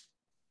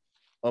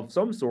of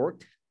some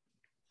sort.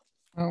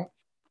 Oh.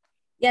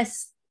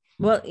 Yes.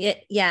 Well,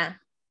 yeah.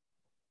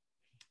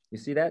 You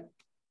see that?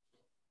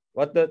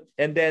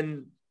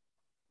 And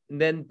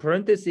then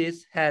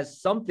parentheses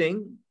has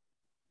something,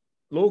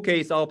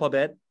 lowercase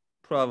alphabet,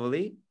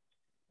 probably,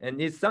 and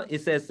it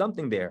says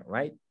something there,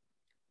 right?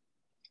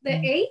 The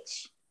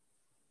H?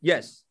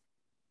 Yes.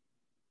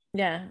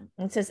 Yeah,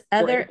 it says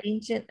other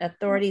ancient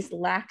authorities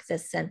lack the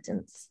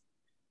sentence.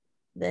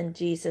 Then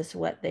Jesus,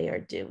 what they are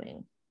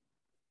doing.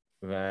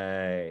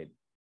 Right.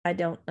 I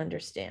don't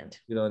understand.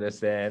 You don't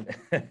understand.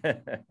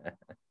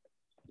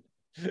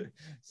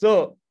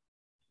 So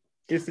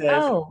it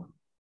says,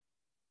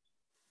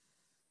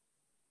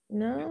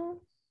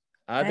 no.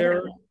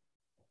 Other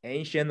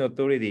ancient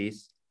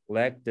authorities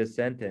lack the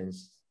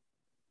sentence.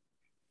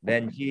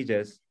 Then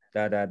Jesus,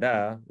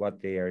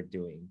 what they are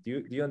doing.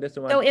 Do you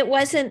understand? So it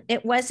wasn't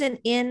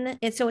in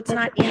it. So it's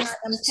not in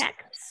some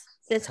text.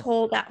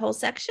 That whole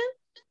section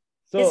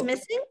is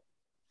missing.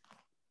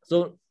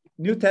 So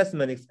New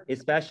Testament,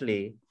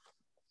 especially,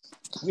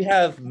 we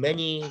have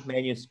many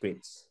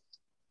manuscripts,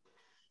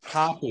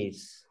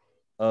 copies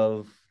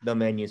of the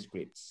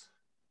manuscripts.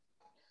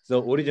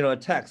 So original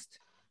text,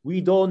 we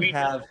don't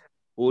have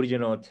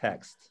original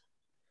text.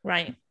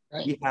 Right.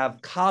 We have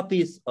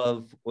copies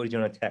of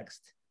original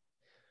text.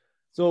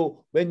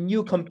 So when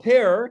you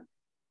compare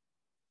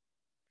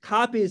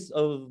copies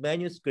of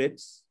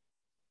manuscripts,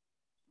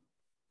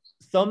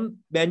 some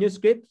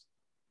manuscripts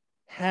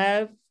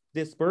have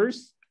this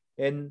verse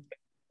and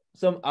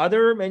some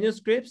other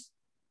manuscripts,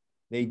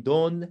 they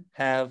don't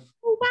have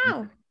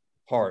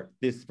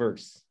this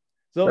verse.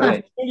 So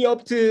it's really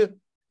up to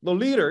the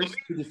leaders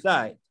to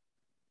decide.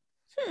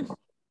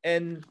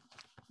 And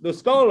the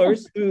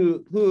scholars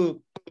who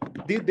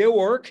did their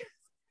work,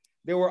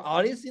 they were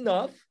honest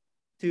enough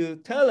to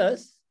tell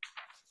us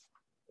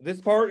this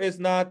part is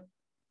not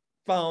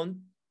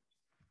found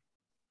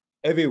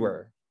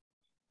everywhere.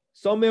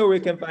 Somewhere we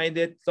can find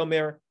it,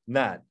 somewhere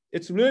not.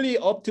 It's really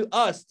up to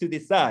us to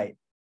decide.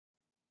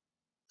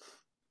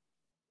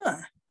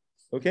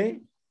 Okay?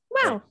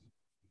 Wow.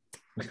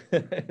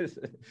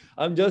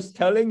 I'm just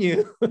telling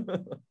you.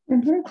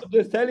 I'm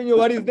just telling you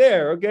what is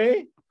there,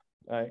 okay?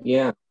 Right.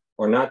 Yeah,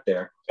 or not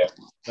there.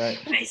 Right.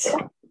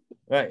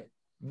 Right.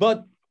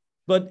 But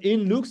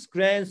in Luke's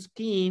grand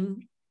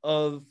scheme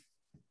of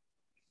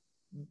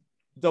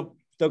the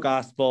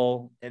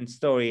gospel and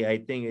story, I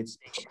think it's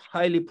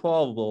highly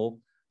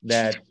probable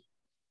that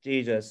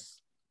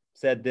Jesus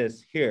said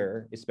this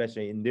here,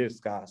 especially in this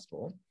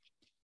gospel.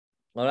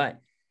 All right.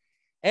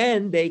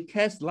 And they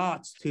cast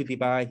lots to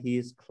divide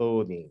his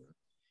clothing.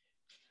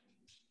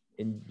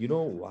 And you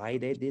know why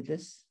they did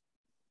this?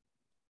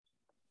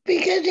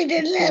 Because they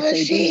didn't have a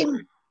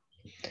shame.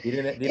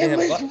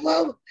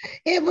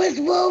 It was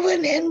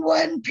woven in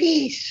one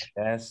piece.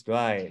 That's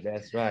right.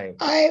 That's right.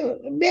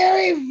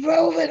 Mary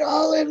wove it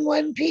all in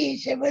one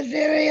piece. It was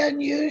very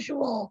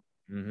unusual.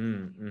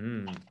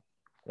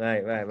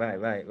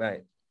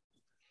 Right.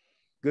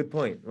 Good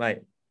point.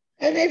 Right.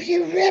 And if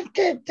you ripped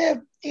it,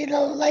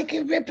 like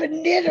you rip a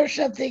knit or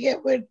something,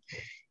 it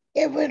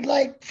would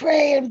like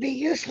fray and be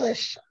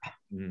useless.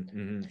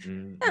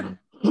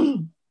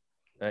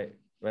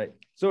 Right.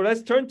 So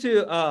let's turn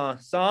to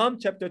Psalm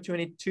chapter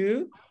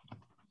 22.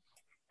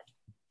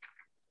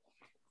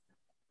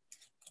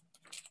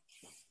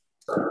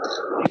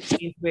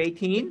 To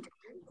 18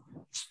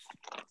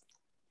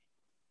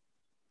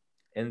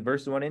 and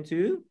verse 1 and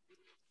 2.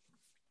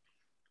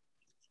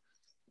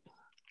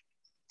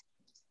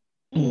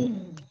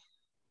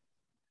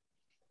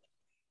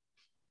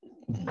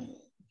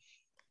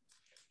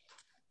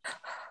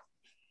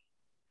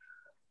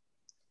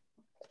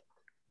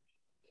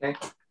 Okay.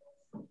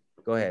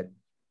 Go ahead.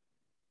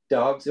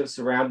 Dogs have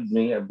surrounded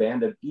me. A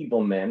band of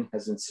evil men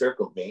has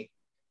encircled me.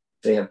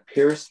 They have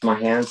pierced my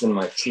hands and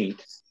my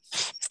feet.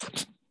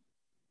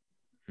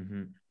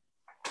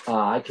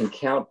 I can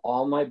count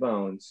all my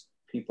bones.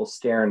 People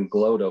stare and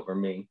gloat over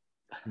me.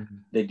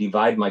 They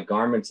divide my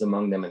garments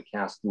among them and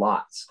cast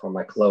lots for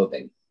my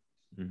clothing.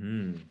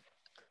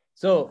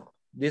 So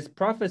this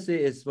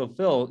prophecy is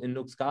fulfilled in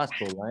Luke's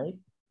gospel, right?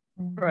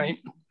 Right.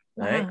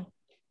 Right.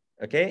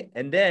 Okay.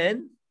 And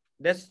then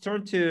let's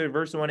turn to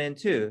verse 1 and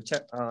 2.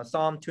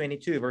 Psalm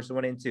 22, verse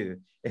 1 and 2.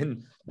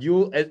 And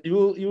you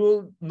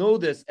will know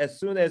this as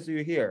soon as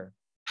you hear.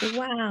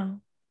 Wow.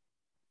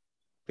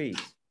 Please.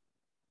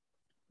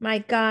 My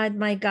God,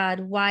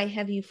 why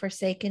have you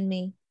forsaken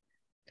me?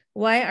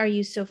 Why are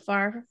you so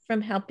far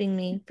from helping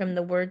me from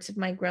the words of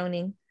my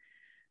groaning?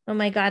 Oh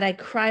my God, I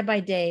cry by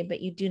day, but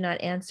you do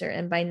not answer,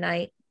 and by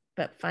night,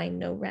 but find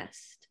no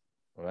rest.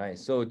 All right.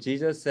 So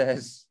Jesus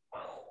says,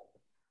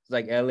 it's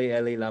like Eli,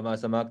 Eli, lama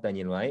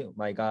sabachthani, right?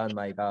 My God,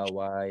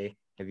 why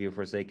have you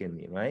forsaken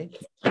me, right?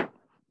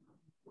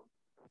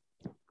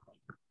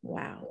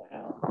 Wow.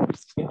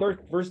 In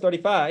verse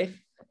 35,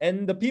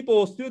 and the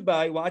people stood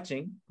by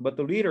watching, but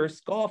the leaders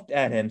scoffed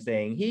at him,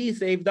 saying, he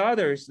saved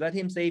others. Let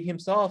him save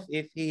himself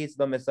if he is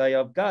the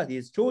Messiah of God,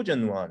 his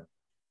chosen one.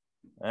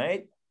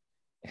 Right?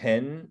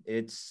 And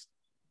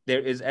there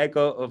is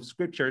echo of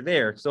scripture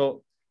there.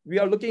 So we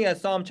are looking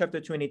at Psalm chapter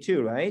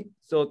 22, right?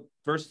 So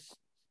verse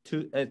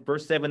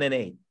 7 and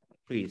 8,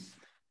 please.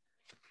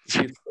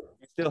 You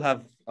still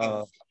have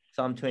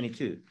Psalm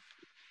 22.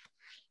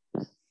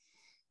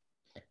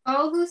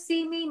 All who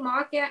see me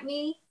mock at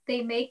me.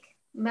 They make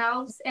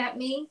mouths at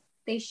me.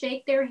 They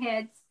shake their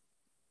heads.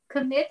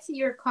 Commit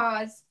your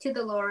cause to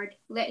the Lord.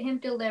 Let him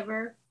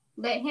deliver.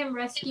 Let him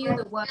rescue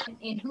the one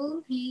in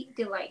whom he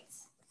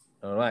delights.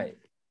 All right.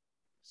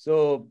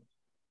 So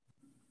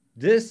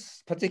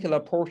this particular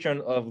portion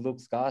of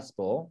Luke's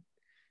gospel,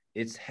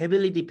 it's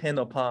heavily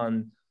dependent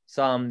upon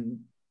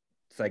Psalm,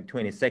 it's like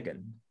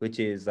 22nd, which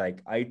is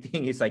like, I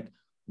think it's like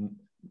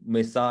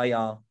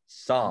Messiah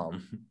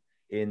Psalm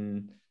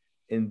in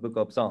Book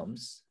of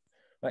Psalms,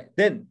 right?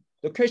 Then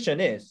the question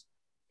is,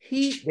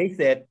 they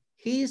said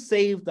he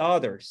saved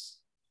others.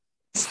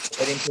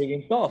 Let him save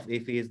himself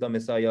if he is the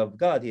Messiah of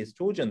God, his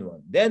chosen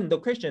one. Then the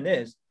question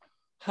is,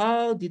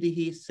 how did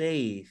he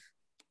save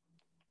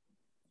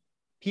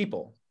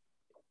people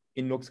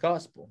in Luke's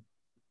gospel?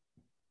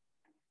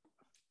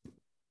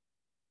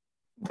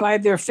 By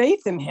their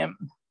faith in him.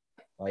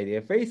 By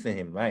their faith in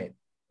him, right?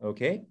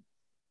 Okay,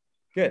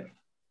 good.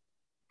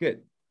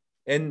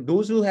 And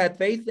those who had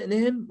faith in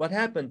him, what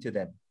happened to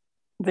them?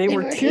 They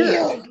were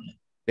cured.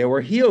 They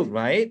were healed,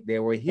 right? They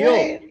were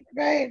healed.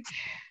 Right.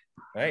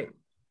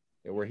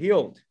 They were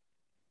healed.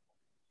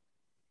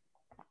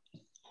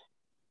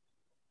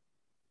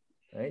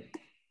 Right?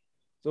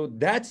 So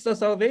that's the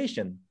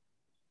salvation.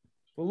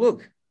 Well,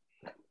 look.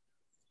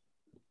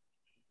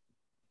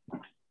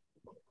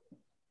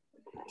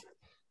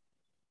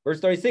 Verse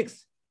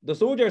 36. The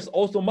soldiers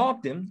also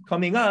mocked him,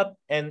 coming up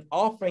and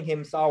offering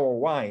him sour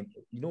wine.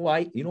 You know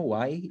why? You know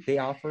why they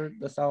offered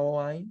the sour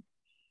wine?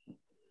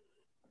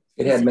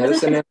 It had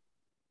medicine in it.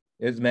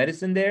 There's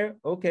medicine there?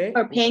 Okay.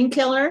 Or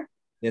painkiller?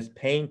 There's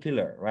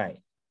painkiller,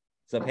 right?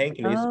 It's a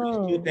painkiller. It's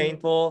too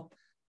painful.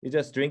 You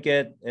just drink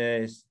it.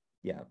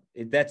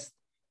 That's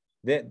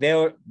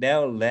their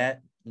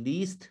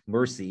least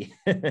mercy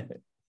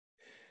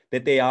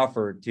that they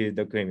offered to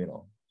the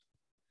criminal.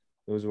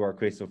 Those who are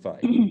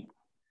crucified.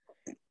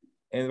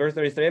 In verse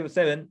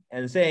 37,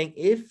 and saying,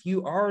 if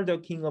you are the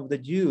king of the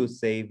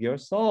Jews, save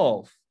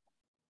yourself.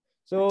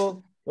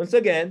 So once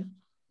again,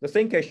 the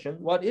same question,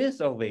 what is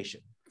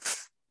salvation?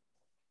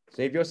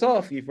 Save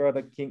yourself if you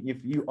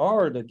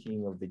are the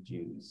king of the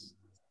Jews.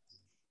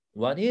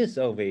 What is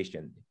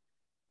salvation?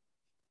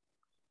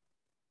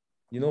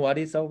 You know what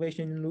is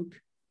salvation in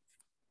Luke?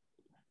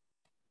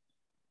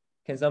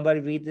 Can somebody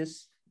read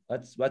this?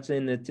 What's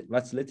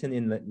written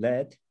in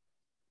lead?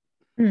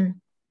 Hmm.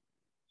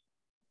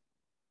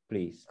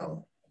 Please.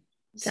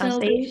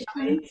 Salvation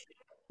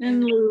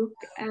in Luke,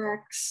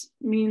 Acts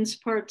means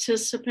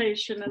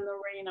participation in the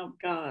reign of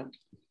God.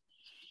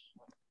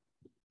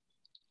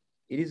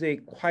 It is a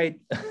quite,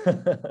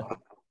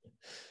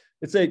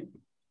 it's a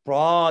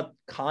broad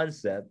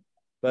concept,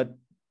 but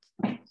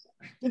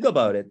think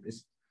about it.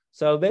 It's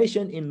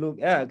salvation in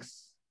Luke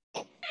Acts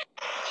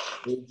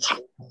is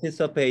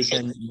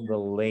participation in the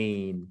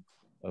reign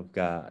of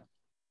God.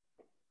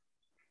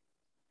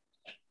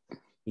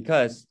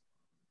 Because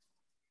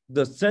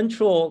the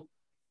central,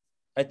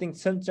 I think,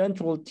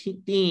 central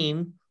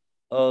theme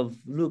of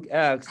Luke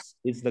Acts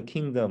is the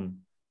kingdom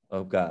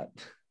of God.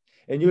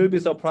 And you will be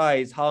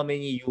surprised how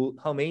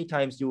many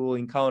times you will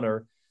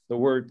encounter the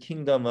word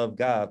kingdom of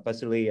God,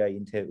 basileia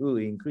in Theou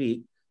in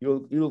Greek.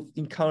 You'll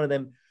encounter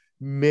them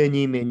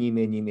many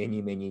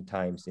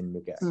times in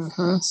Luke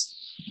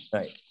Acts.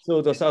 Right.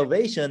 So the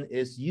salvation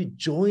is you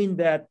join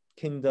that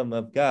kingdom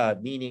of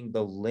God, meaning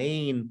the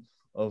reign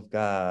of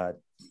God.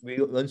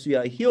 Once you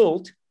are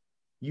healed,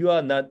 you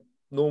are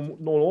no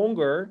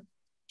longer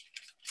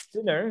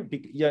sinner,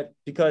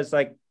 because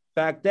like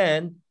back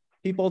then,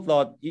 people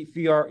thought if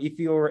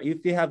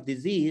you have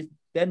disease,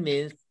 that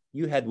means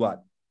you had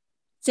what?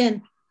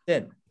 Sin.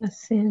 A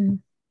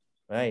sin.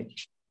 Right.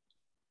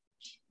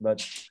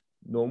 But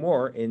no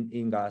more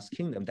in God's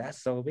kingdom.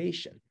 That's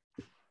salvation.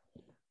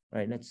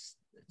 Right. Let's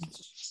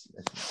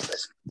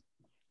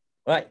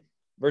right.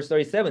 Verse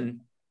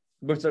 37,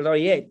 verse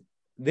 38.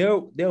 There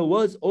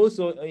was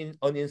also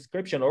an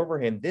inscription over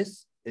him.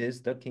 This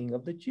is the King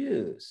of the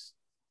Jews.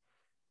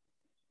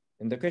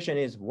 And the question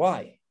is,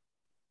 why?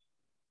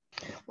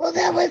 Well,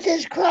 that was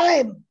his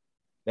crime.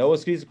 That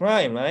was his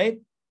crime, right?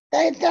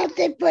 I thought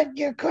they put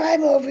your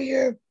crime over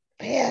your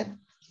head.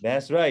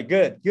 That's right.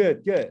 Good.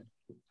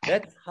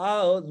 That's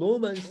how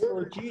Romans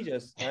saw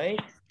Jesus, right?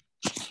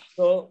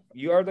 So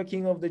you are the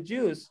King of the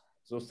Jews,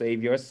 so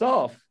save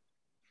yourself.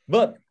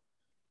 But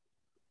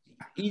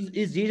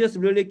is Jesus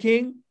really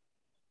king?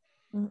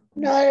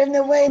 Not in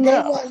the way they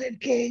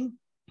wanted king.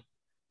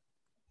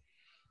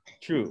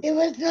 True. He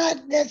was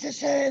not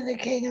necessarily the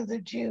King of the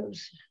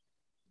Jews.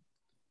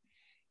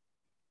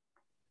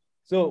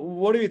 So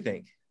what do you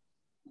think?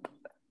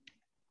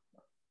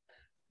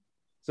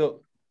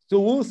 So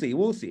we'll see.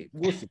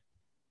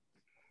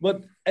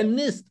 But at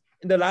least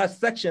in the last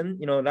session,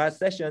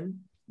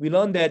 we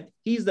learned that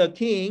he's the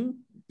king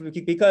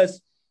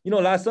because,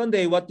 last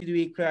Sunday, what did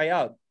we cry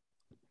out?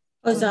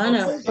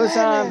 Hosanna.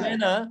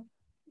 Hosanna.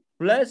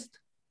 Blessed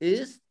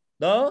is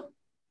the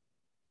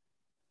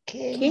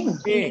King.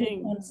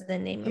 Comes in the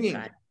name of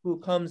God. Who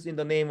comes in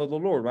the name of the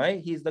Lord,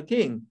 right? He's the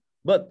king,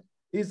 but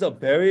he's a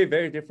very,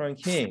 very different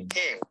king,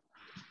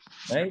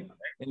 right?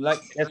 And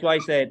that's why I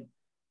said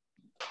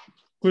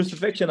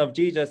crucifixion of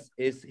Jesus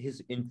is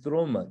his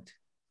enthronement.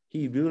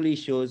 He really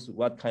shows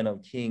what kind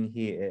of king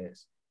he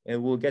is,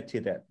 and we'll get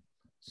to that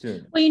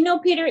soon. Well,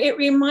 Peter, it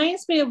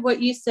reminds me of what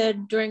you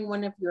said during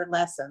one of your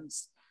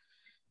lessons.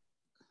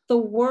 The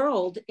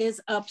world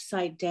is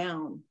upside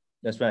down.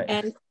 That's right.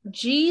 And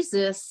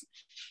Jesus,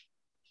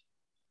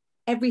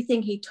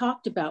 everything he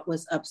talked about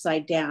was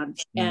upside down.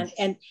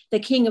 And the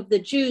King of the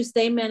Jews,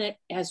 they meant it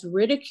as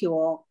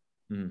ridicule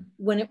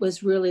when it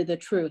was really the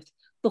truth.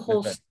 The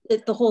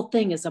whole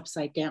thing is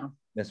upside down.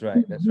 That's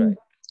right.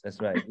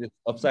 It's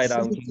upside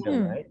down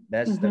kingdom, right?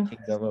 That's the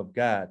kingdom of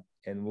God,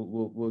 and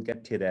we'll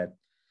get to that.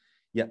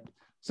 Yeah.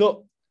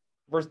 So,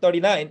 verse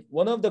 39.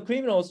 One of the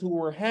criminals who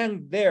were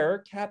hanged there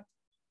kept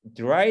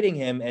deriding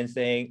him and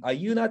saying, "Are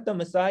you not the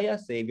Messiah?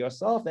 Save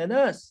yourself and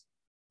us."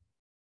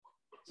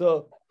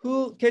 So,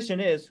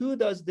 question is, who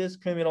does this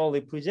criminal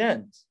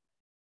represent?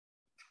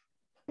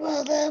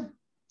 Well,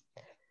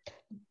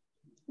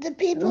 the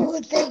people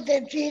who think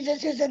that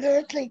Jesus is an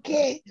earthly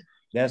king.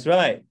 That's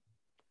right.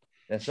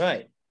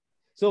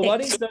 So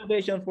what is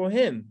salvation for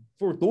him?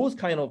 For those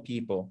kind of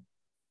people?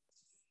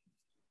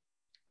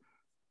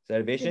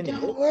 Salvation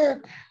don't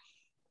work.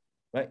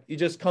 Right? You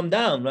just come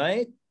down,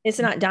 right? It's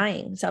not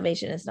dying.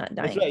 Salvation is not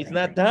dying. That's right. It's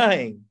not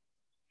dying.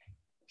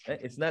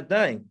 It's not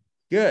dying.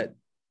 Good.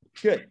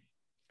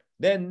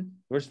 Then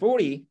verse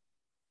 40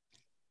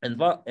 and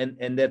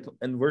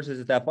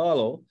verses that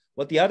follow,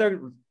 but the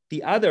other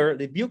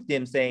rebuked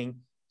him,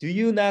 saying, "Do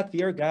you not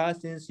fear God,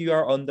 since you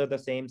are under the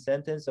same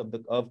sentence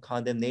of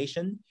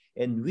condemnation?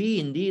 And we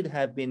indeed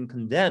have been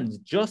condemned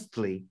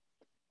justly,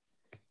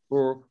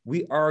 for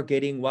we are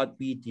getting what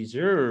we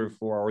deserve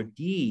for our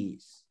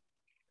deeds.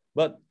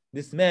 But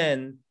this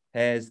man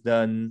has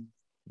done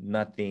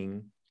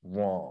nothing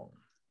wrong."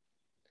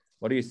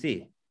 What do you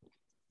see?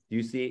 Do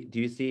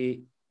you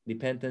see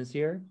repentance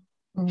here?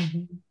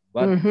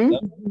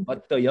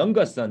 What the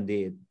younger son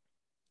did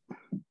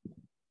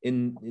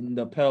in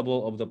the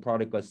parable of the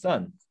prodigal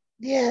son.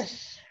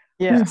 Yes.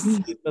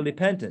 The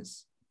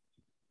repentance.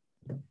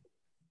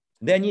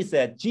 Then he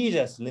said,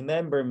 "Jesus,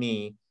 remember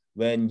me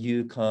when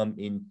you come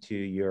into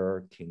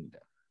your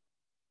kingdom."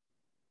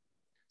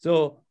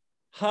 So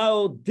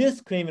how this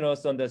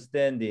criminal's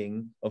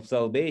understanding of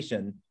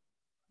salvation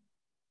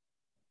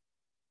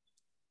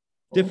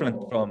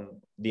different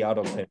from the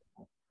other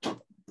criminal?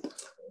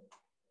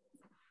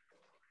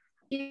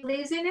 He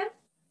believes in him?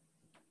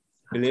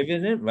 Believe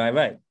in it? Right,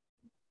 right.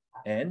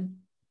 And?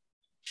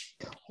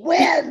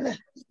 When?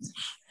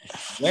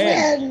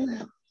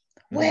 When?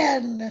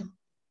 When?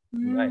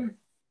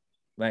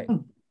 Right,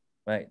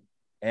 right.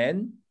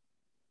 And?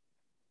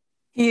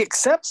 He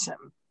accepts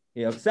him.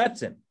 He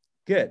accepts him.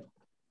 Good.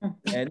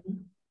 And?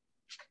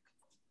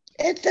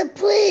 It's a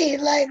plea,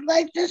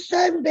 like the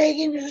son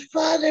begging his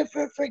father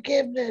for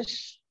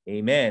forgiveness.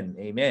 Amen,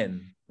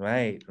 amen.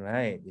 Right,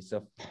 right. It's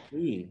a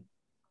plea.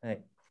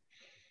 Right.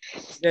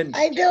 Then,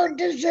 I don't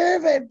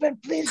deserve it,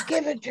 but please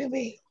give it to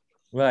me.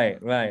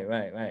 Right, right,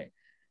 right, right.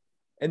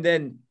 And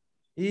then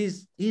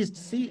he's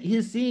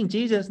seeing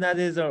Jesus not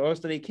as an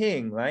earthly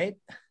king, right?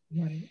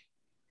 Right.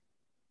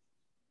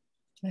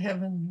 To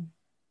heaven.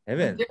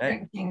 Heaven,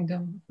 Different right?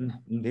 kingdom.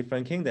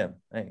 Different kingdom,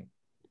 right?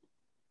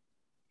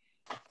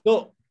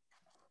 So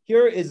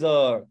here is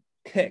a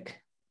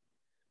kick.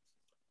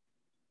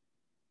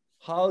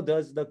 How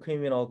does the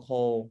criminal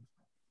call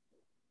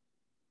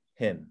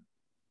him?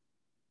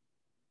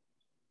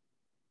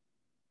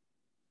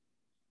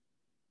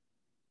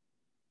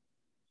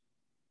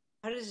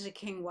 How does the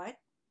king what?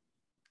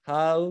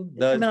 How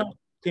does the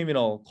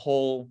criminal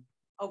call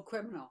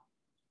criminal.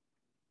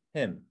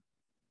 him?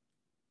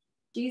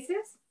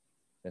 Jesus?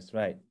 That's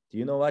right. Do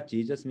you know what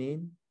Jesus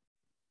means?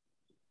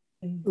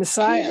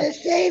 Messiah.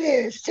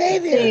 Jesus,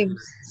 Savior.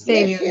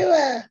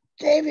 Yeshua,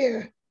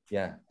 Savior.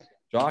 Yeah.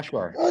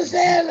 Joshua.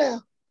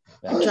 Hosanna.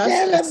 Yeah.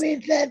 Hosanna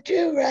means that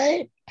too,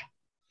 right?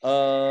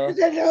 Does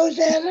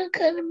Hosanna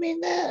kind of mean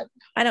that?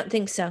 I don't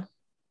think so.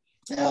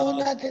 No,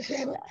 not the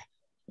same.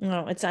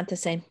 No, it's not the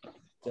same.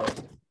 So,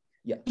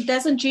 yeah.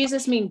 Doesn't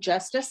Jesus mean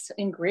justice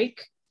in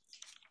Greek?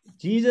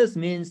 Jesus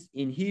means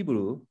in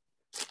Hebrew,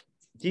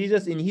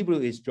 Jesus in Hebrew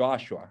is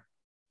Joshua.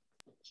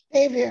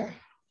 Savior.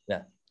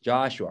 Yeah,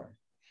 Joshua.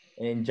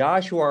 And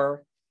Joshua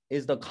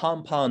is the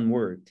compound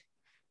word,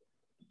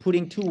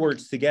 putting two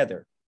words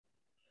together.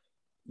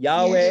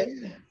 Yahweh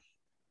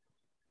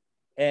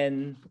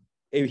and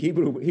a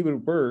Hebrew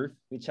word,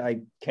 which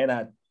I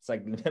cannot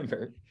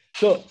remember.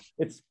 So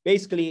it's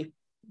basically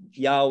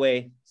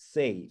Yahweh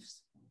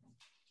saves.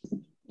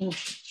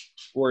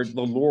 Or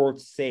the Lord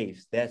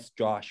saves. That's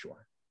Joshua.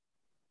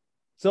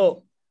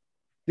 So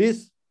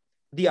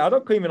the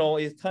other criminal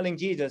is telling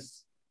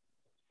Jesus,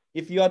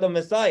 if you are the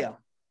Messiah,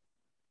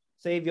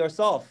 save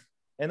yourself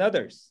and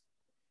others.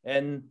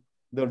 And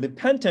the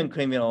repentant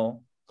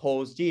criminal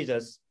calls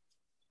Jesus,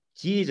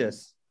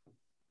 Jesus,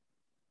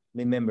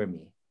 remember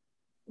me.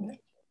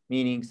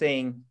 Meaning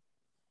saying,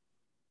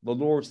 the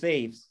Lord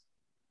saves,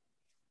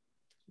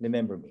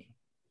 remember me.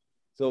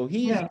 So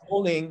he's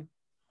calling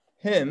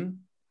him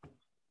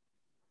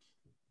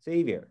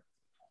Savior.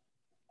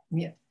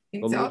 Yeah.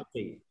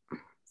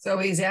 So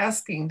he's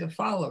asking to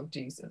follow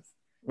Jesus.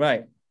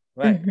 Right,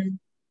 right.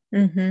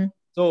 Mm-hmm.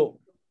 So,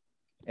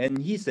 and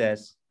he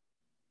says,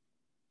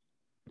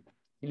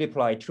 he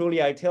replied,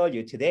 truly I tell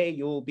you, today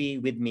you will be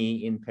with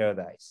me in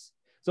paradise.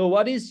 So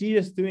what is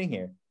Jesus doing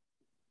here?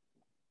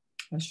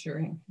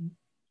 Assuring.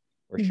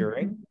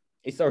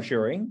 It's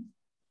assuring.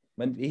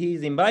 But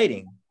he's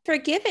inviting.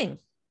 Forgiving.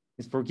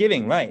 He's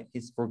forgiving, right?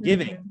 He's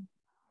forgiving.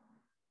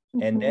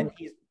 And then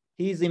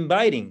he's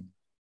inviting.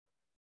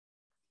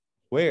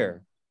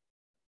 Where?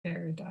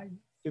 Paradise.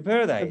 To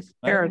paradise.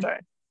 Right?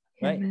 Paradise.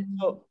 Right?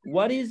 So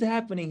what is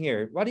happening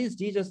here? What is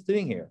Jesus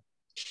doing here?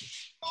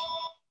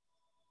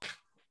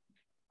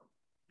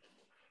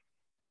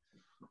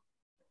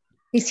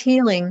 He's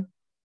healing.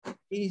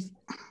 He's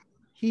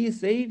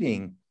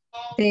saving.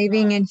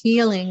 Saving and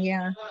healing,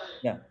 yeah.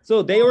 Yeah.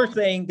 So they were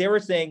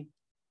saying,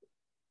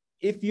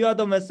 if you are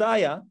the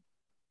Messiah,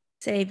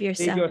 save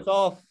yourself. Save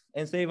yourself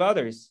and save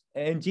others.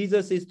 And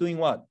Jesus is doing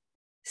what?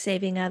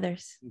 Saving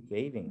others. He's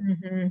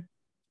saving.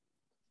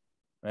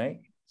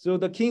 Right? So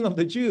the King of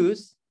the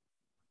Jews,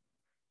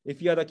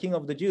 if you are the King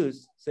of the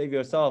Jews, save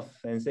yourself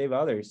and save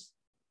others.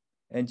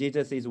 And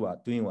Jesus is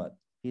what? Doing what?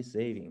 He's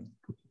saving.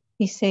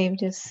 He saved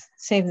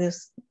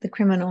the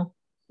criminal.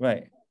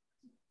 Right.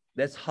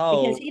 That's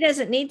how. Because he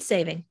doesn't need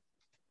saving.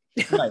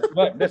 Right.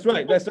 That's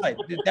right.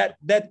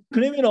 That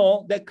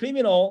criminal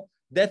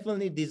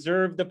definitely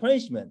deserved the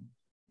punishment.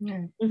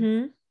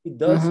 He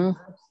does,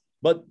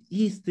 but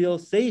he's still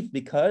safe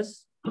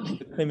because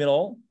the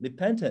criminal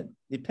repented.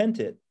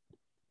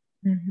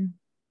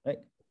 Right.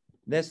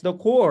 That's the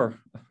core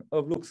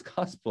of Luke's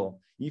gospel.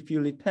 If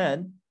you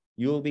repent,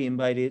 you will be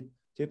invited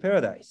to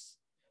paradise.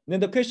 And then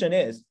the question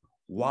is,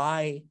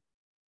 why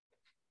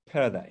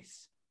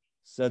paradise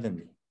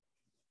suddenly?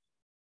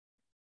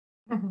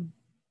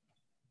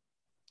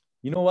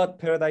 You know what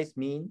paradise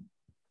means?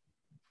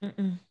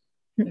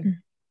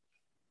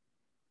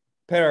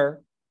 Para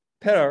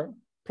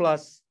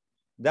plus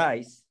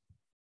dice.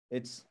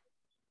 It's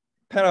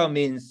para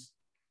means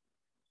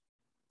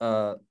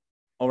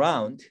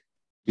around.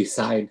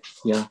 Beside,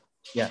 yeah.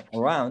 Yeah,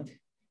 around.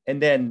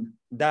 And then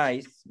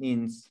dice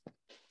means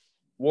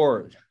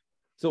world.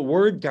 So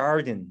word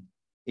garden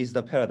is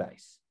the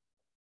paradise.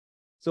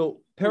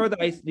 So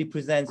paradise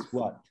represents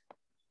what?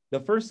 The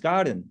first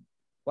garden.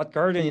 What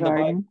garden in the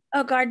Bible?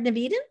 Oh, Garden of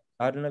Eden?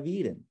 Garden of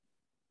Eden.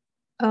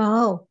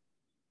 Oh.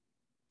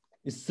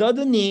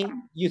 Suddenly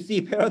you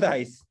see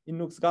paradise in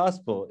Luke's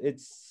gospel.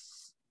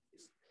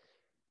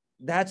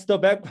 That's the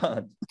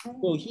background.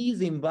 So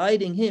he's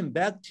inviting him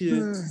back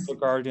to the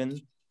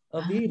Garden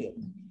of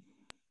Eden.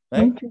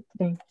 Right?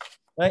 Interesting.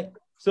 Right.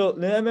 So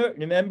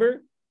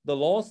remember the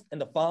lost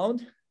and the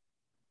found,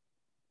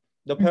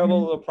 the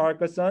parable of the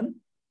prodigal son.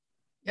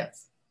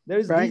 Yes. There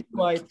is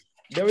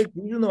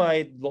reason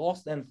why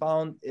lost and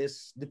found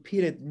is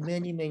repeated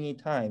many, many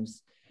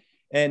times.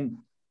 And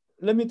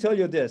let me tell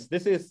you this.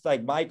 This is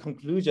like my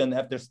conclusion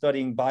after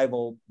studying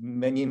Bible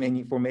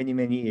for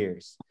many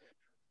years.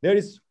 There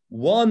is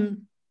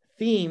one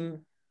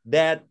theme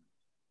that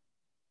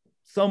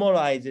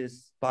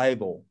summarizes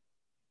Bible.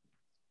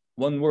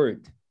 One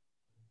word.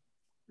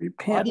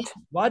 Repent.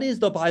 What is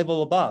the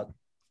Bible about?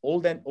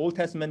 Old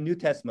Testament, New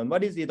Testament.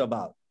 What is it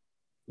about?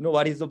 You know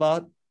what it's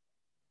about?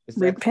 It's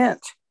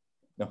repent.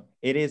 No,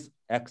 it is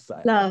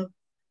exile. Love.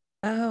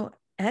 Oh,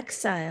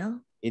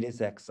 exile. It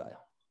is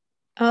exile.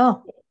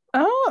 Oh.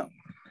 Oh.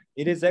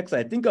 It is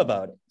exile. Think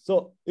about it.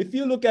 So if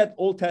you look at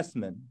Old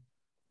Testament,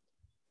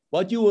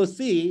 what you will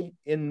see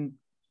in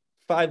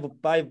five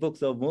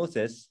books of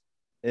Moses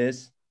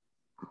is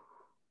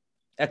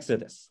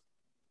Exodus.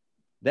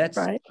 That's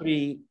right.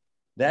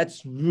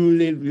 That's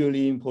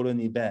really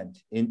important event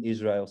in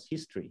Israel's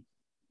history.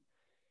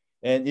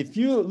 And if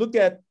you look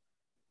at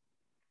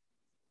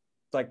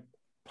like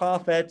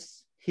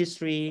prophets,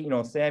 history,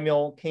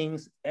 Samuel,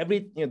 Kings,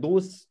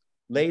 those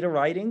later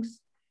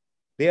writings,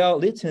 they are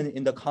written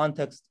in the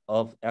context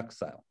of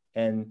exile.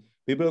 And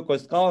biblical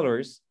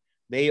scholars,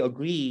 they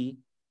agree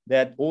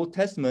that Old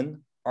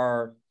Testament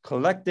are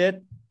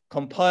collected,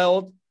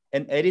 compiled,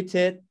 and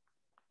edited,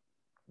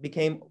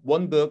 became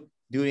one book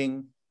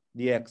during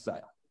the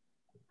exile.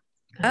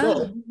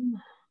 So,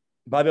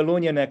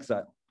 Babylonian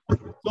exile.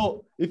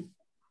 So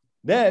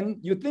then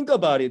you think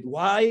about it,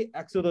 why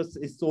Exodus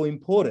is so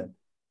important?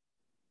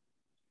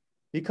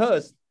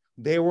 Because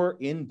they were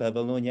in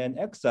Babylonian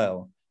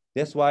exile.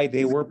 That's why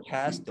they were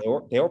past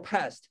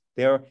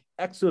their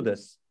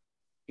Exodus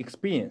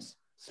experience,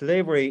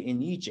 slavery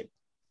in Egypt,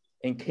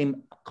 and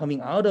coming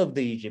out of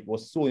the Egypt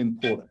was so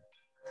important.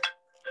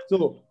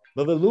 So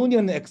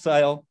Babylonian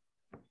exile,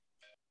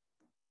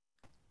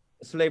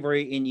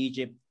 slavery in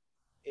Egypt,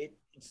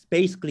 it's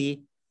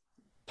basically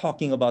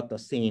talking about the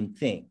same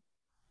thing.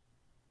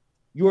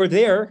 You were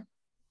there,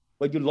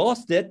 but you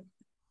lost it.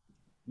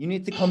 You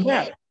need to come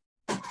back.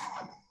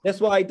 That's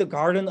why the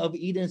Garden of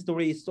Eden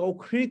story is so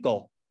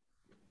critical.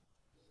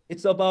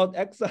 It's about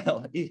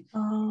exile.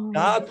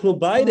 God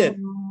provided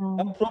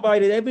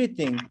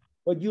everything,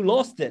 but you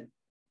lost it.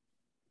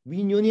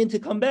 You need to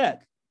come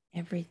back.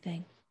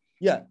 Everything.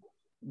 Yeah,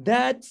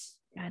 that's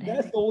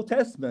Old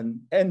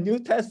Testament, and New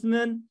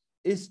Testament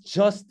is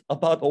just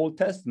about Old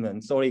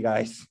Testament. Sorry,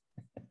 guys.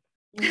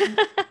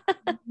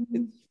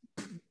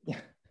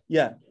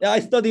 Yeah, I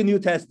study New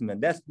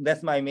Testament.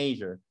 That's my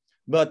major.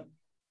 But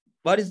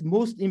what is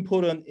most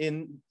important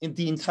in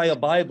the entire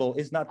Bible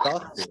is not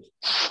Gospels.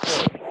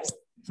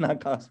 It's not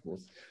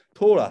Gospels.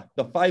 Torah,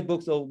 the 5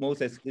 books of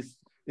Moses, is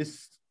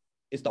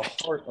the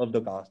heart of the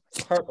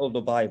gospel, heart of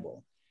the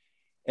Bible.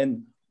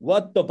 And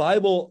what the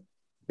Bible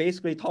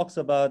basically talks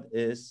about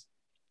is,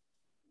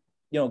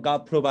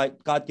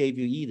 God gave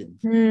you Eden.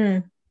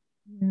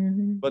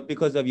 Mm-hmm. But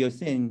because of your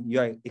sin, you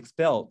are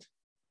expelled.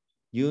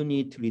 You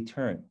need to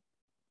return.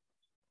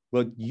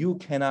 But you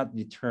cannot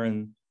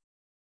return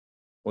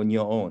on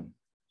your own.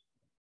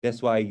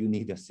 That's why you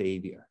need a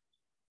savior.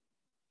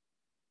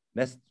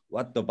 That's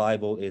what the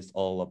Bible is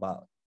all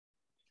about.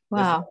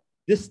 Wow.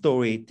 This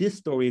story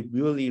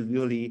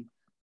really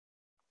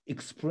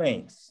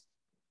explains.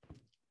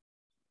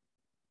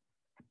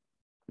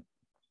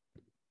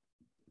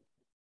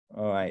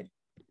 All right.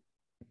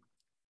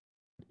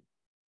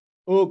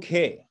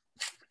 Okay.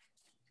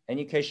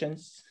 Any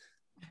questions?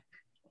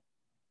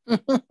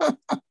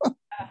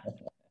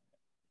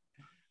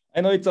 I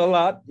know it's a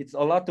lot. It's a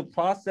lot to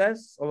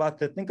process, a lot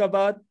to think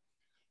about.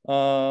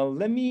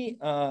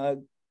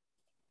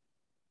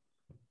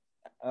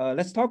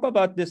 Let's talk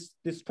about this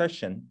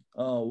question.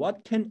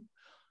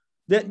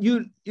 That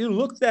you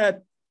looked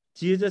at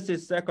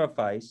Jesus'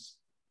 sacrifice,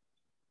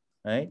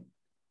 right?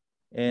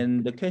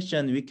 And the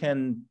question we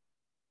can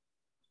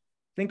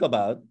think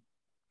about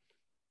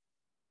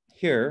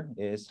here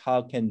is,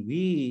 how can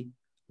we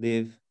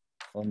live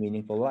a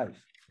meaningful life?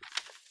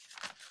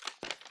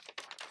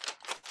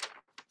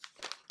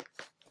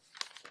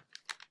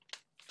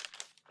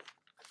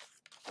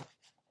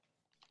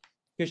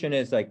 Question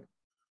is like,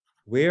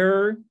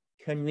 where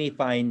can we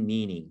find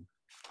meaning?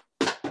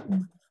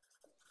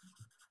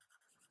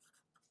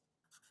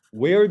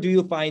 Where do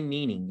you find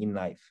meaning in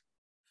life?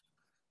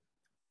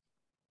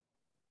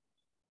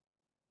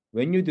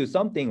 When you do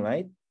something,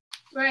 right?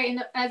 Right.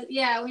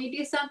 When you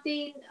do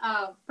something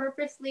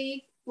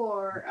purposely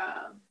for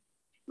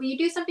when you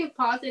do something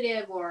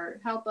positive or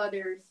help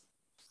others,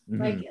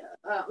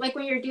 like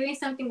when you're doing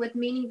something with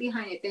meaning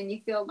behind it, then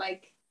you feel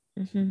like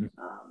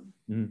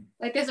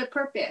like there's a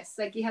purpose,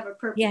 like you have a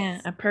purpose.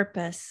 Yeah, a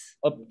purpose.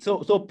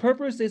 So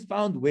purpose is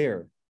found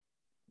where?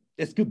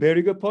 it's good,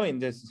 very good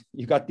point.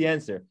 You got the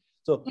answer.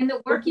 So in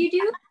the work you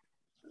do,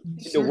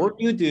 the work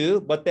you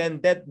do, but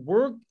then that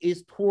work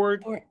is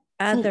toward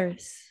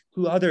others.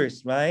 To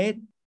others,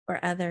 right? Or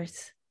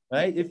others.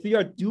 Right? If you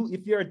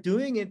are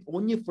doing it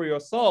only for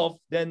yourself,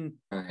 then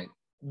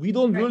we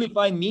don't really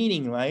find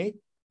meaning, right?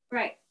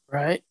 Right.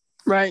 Right.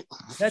 Right.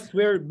 That's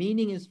where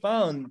meaning is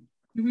found.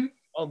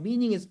 Mm-hmm.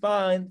 Meaning is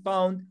found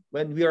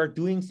when we are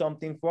doing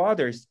something for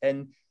others.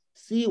 And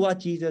see what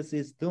Jesus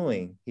is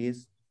doing.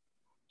 He's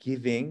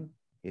giving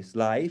his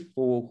life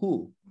for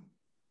who?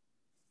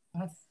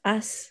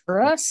 Us.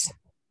 For us.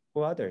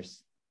 For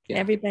others.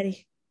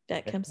 Everybody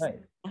that comes right.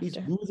 after. He's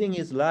losing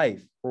his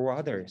life for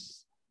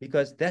others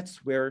because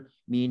that's where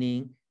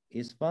meaning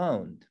is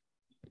found.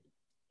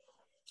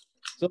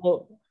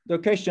 So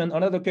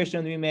another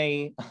question we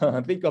may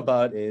think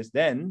about is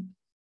then,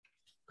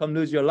 come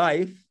lose your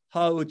life,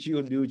 how would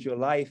you lose your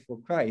life for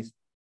Christ?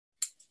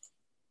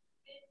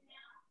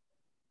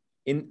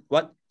 In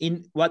what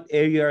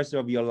areas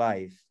of your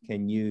life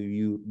can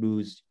you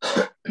lose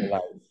your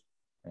life?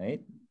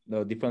 Right?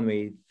 No different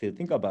way to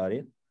think about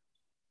it.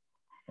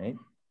 Right?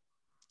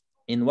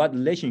 In what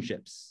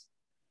relationships?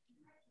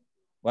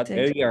 What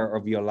area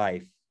of your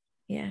life?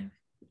 Yeah.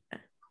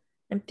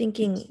 I'm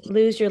thinking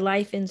lose your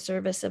life in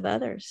service of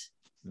others.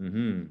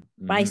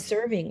 By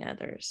serving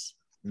others.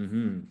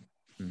 And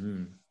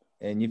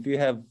if you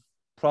have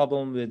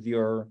problem with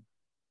your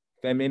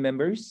family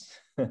members,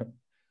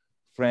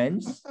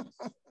 friends,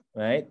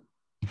 right?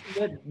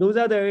 Those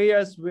are the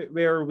areas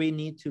where we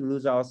need to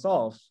lose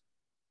ourselves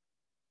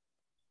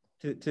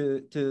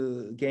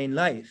to gain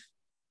life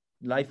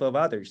of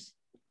others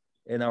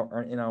in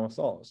our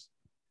souls.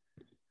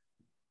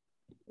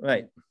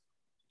 Right.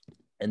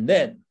 And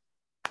then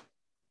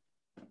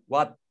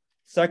what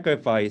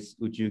sacrifice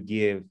would you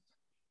give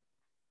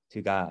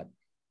to God?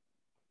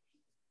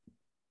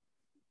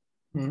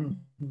 Do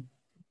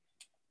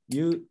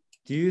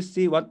you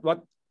see what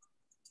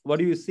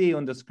do you see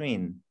on the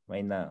screen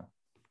right now?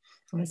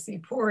 I see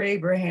poor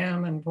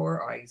Abraham and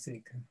poor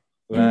Isaac.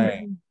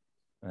 Right.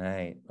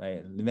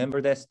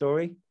 Remember that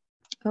story?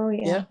 Oh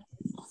yeah.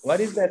 What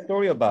is that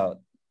story about?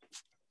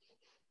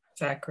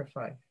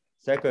 Sacrifice.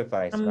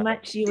 Sacrifice. How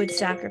much you would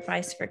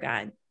sacrifice for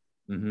God?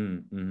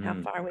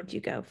 How far would you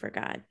go for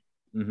God?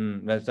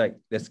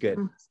 That's good.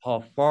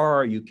 How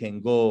far you can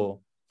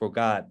go for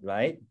God,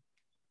 right?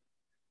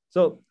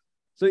 So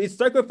it's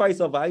sacrifice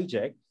of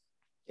Isaac.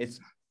 It's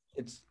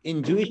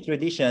in Jewish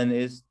tradition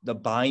is the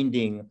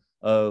binding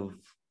of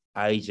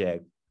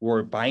Isaac,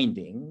 or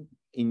binding.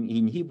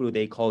 In Hebrew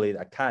they call it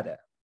akada.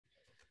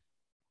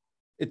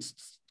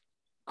 It's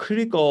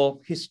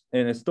critical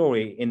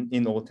story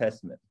in Old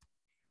Testament.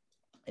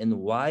 And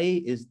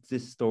why is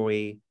this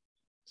story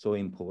so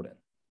important?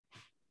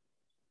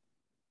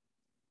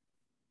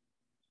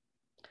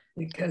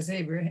 Because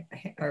Abraham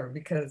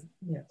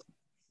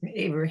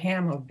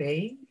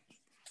obeyed.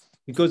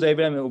 Because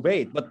Abraham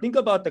obeyed. But think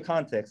about the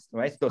context,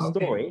 right? The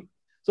story.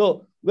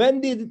 So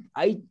when did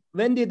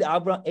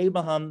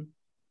Abraham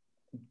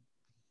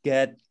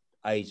get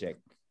Isaac?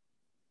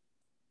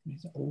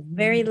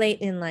 Very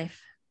late in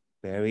life.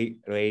 Very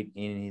late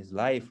in his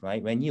life,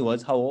 right? When he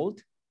was how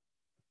old?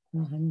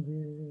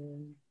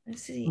 100.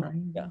 Let's see.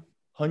 Yeah,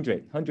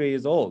 100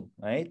 years old,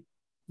 right?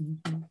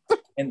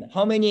 And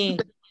how many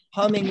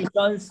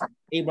sons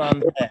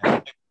Abraham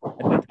had at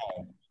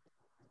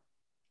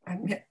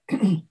the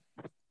time?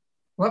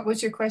 What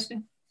was your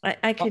question?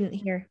 I couldn't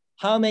hear.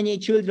 How many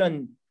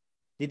children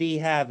did he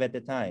have at the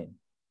time?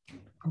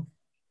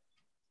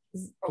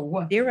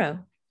 One.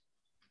 0.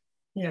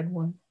 He had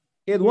one.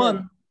 He had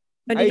one.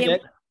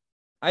 Isaac.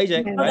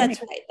 Oh, right?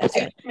 That's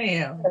right.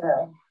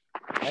 Ishmael.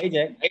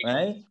 Isaac,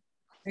 right?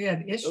 He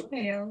had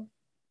Ishmael.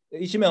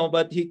 Ishmael,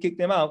 but he kicked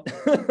him out.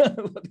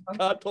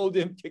 God told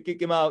him to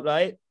kick him out,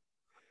 right?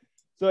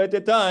 So at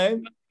the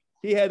time,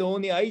 he had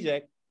only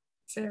Isaac.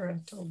 Sarah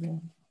told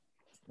him.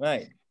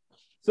 Right.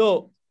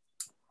 So,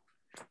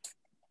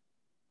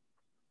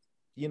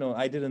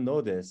 I didn't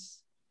know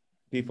this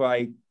before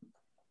I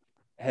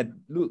had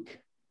Luke.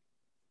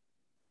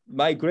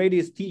 My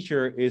greatest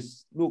teacher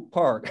is Luke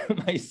Park,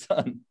 my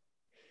son.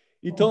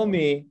 He told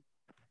me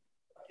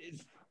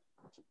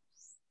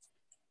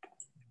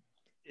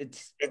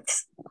it's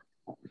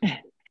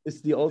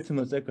the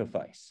ultimate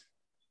sacrifice.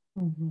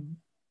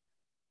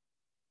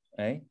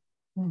 Right?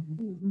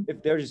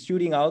 If there's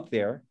shooting out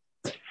there,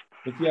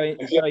 if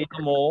you're in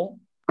a mall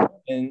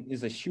and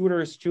it's a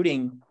shooter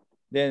shooting,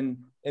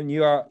 then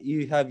you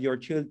have your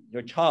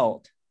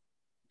child,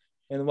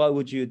 and what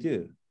would you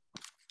do?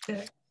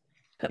 You're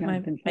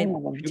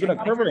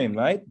gonna cover him,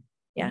 right?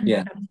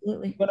 Yeah,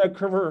 absolutely. You're gonna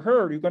cover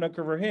her. You're gonna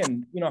cover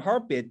him.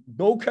 Heartbeat,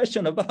 no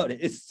question about it.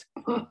 It's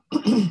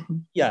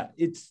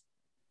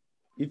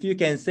if you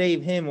can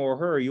save him or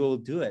her, you'll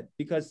do it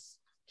because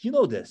you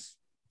know this.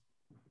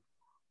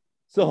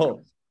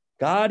 So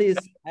God is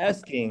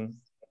asking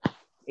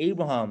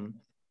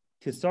Abraham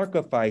to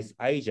sacrifice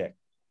Isaac.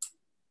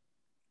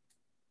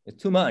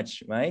 It's too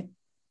much, right?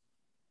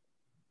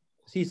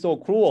 He's so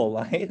cruel,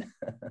 right?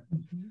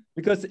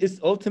 Because it's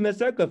ultimate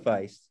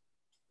sacrifice.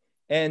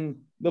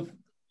 And the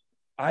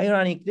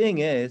ironic thing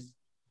is,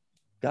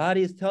 God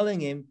is telling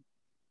him,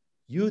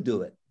 you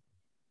do it.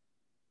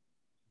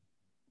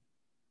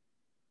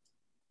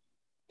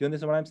 Do you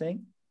understand what I'm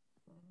saying?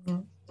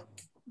 Mm-hmm.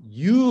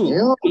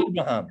 You,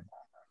 Abraham,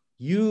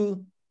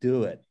 you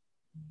do it.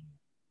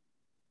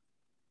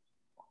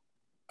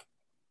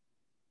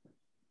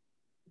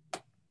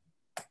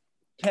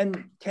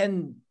 Can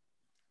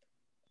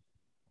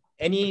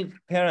any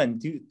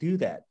parent do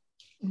that?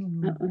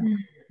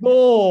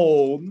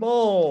 No,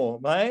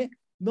 right?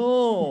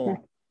 No.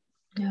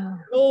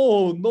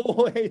 No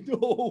way,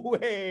 no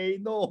way,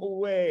 no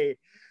way,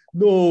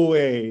 no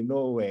way,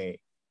 no way,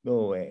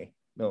 no way,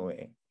 no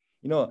way.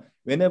 You know,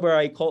 whenever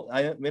I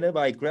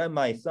grab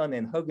my son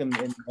and hug him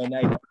and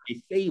I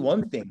say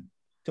one thing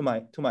to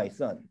my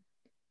son,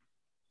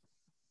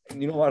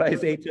 you know what I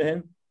say to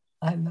him?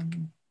 I love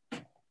you.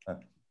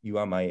 You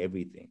are my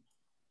everything.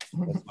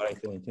 That's what I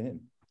say to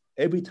him.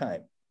 Every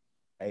time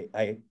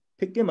I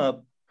pick him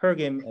up, hug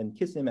him, and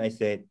kiss him, I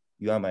said,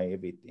 you are my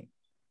everything.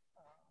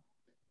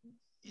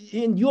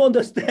 And you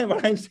understand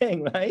what I'm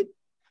saying, right?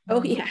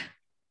 Oh, yeah.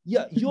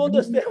 Yeah, you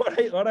understand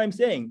what I'm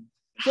saying.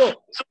 So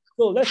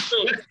let's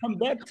come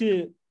back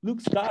to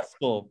Luke's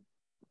gospel.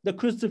 The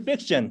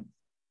crucifixion.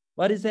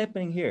 What is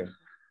happening here?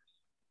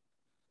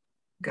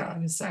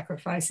 God is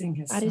sacrificing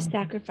his son. God is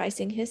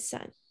sacrificing his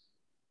son.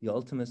 The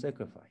ultimate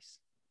sacrifice.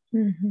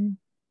 Mm-hmm.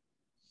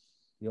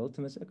 The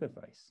ultimate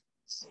sacrifice.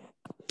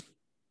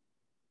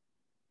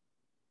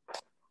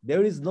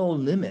 There is no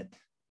limit.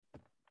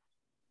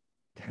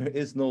 There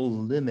is no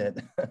limit.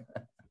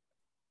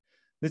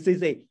 This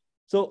is a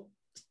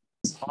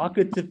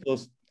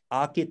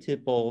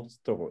archetypal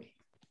story.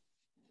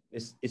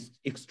 It's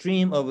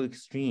extreme of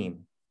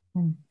extreme.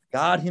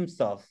 God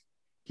himself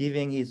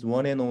giving his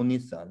one and only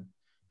son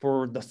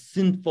for the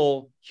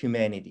sinful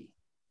humanity.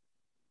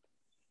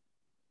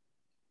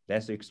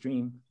 That's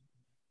extreme.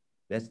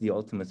 That's the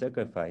ultimate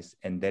sacrifice.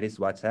 And that is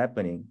what's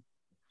happening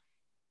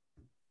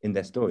in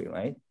that story,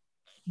 right?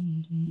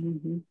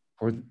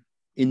 Mm-hmm.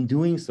 In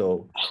doing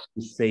so,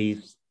 he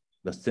saves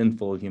the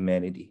sinful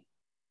humanity.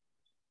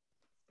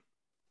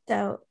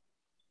 So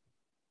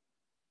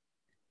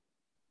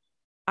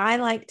I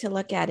like to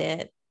look at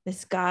it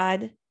as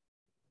God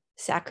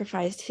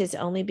sacrificed his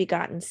only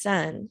begotten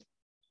son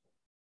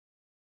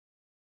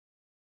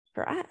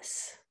for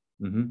us,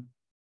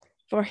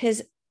 for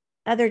his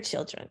other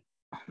children,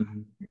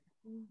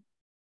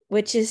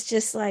 which is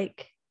just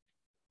like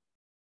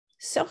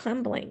so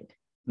humbling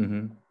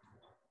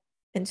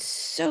and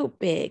so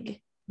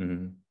big.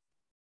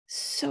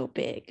 So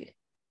big.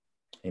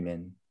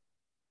 Amen.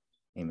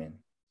 Amen.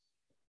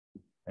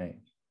 Right.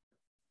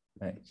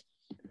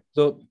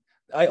 So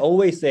I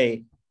always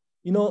say,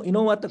 you know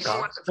what the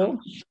gospel,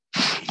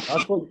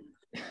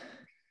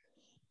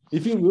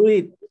 if you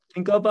really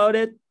think about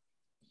it,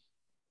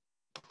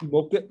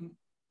 look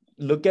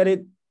at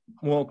it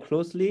more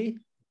closely,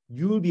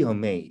 you'll be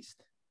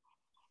amazed.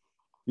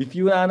 If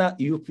you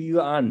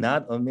are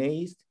not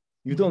amazed,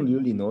 you don't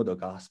really know the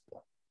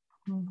gospel.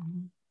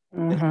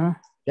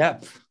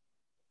 Depth,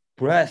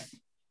 breadth,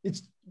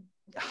 it's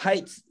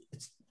heights,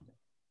 it's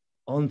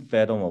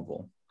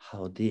unfathomable.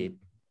 How deep,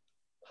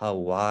 how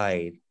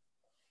wide,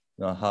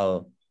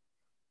 how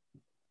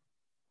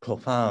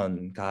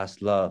profound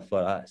God's love for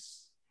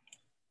us,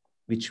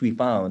 which we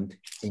found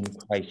in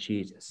Christ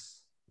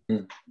Jesus.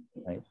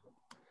 Right.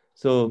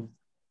 So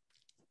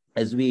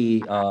as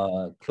we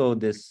close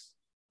this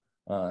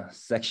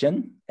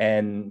section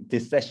and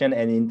this session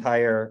and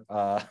entire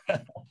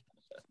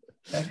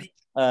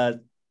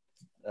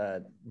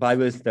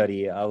Bible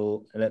study, I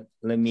will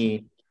let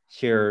me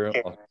share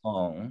a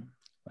song.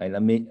 Right,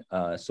 let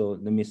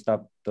me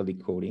stop the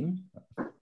recording.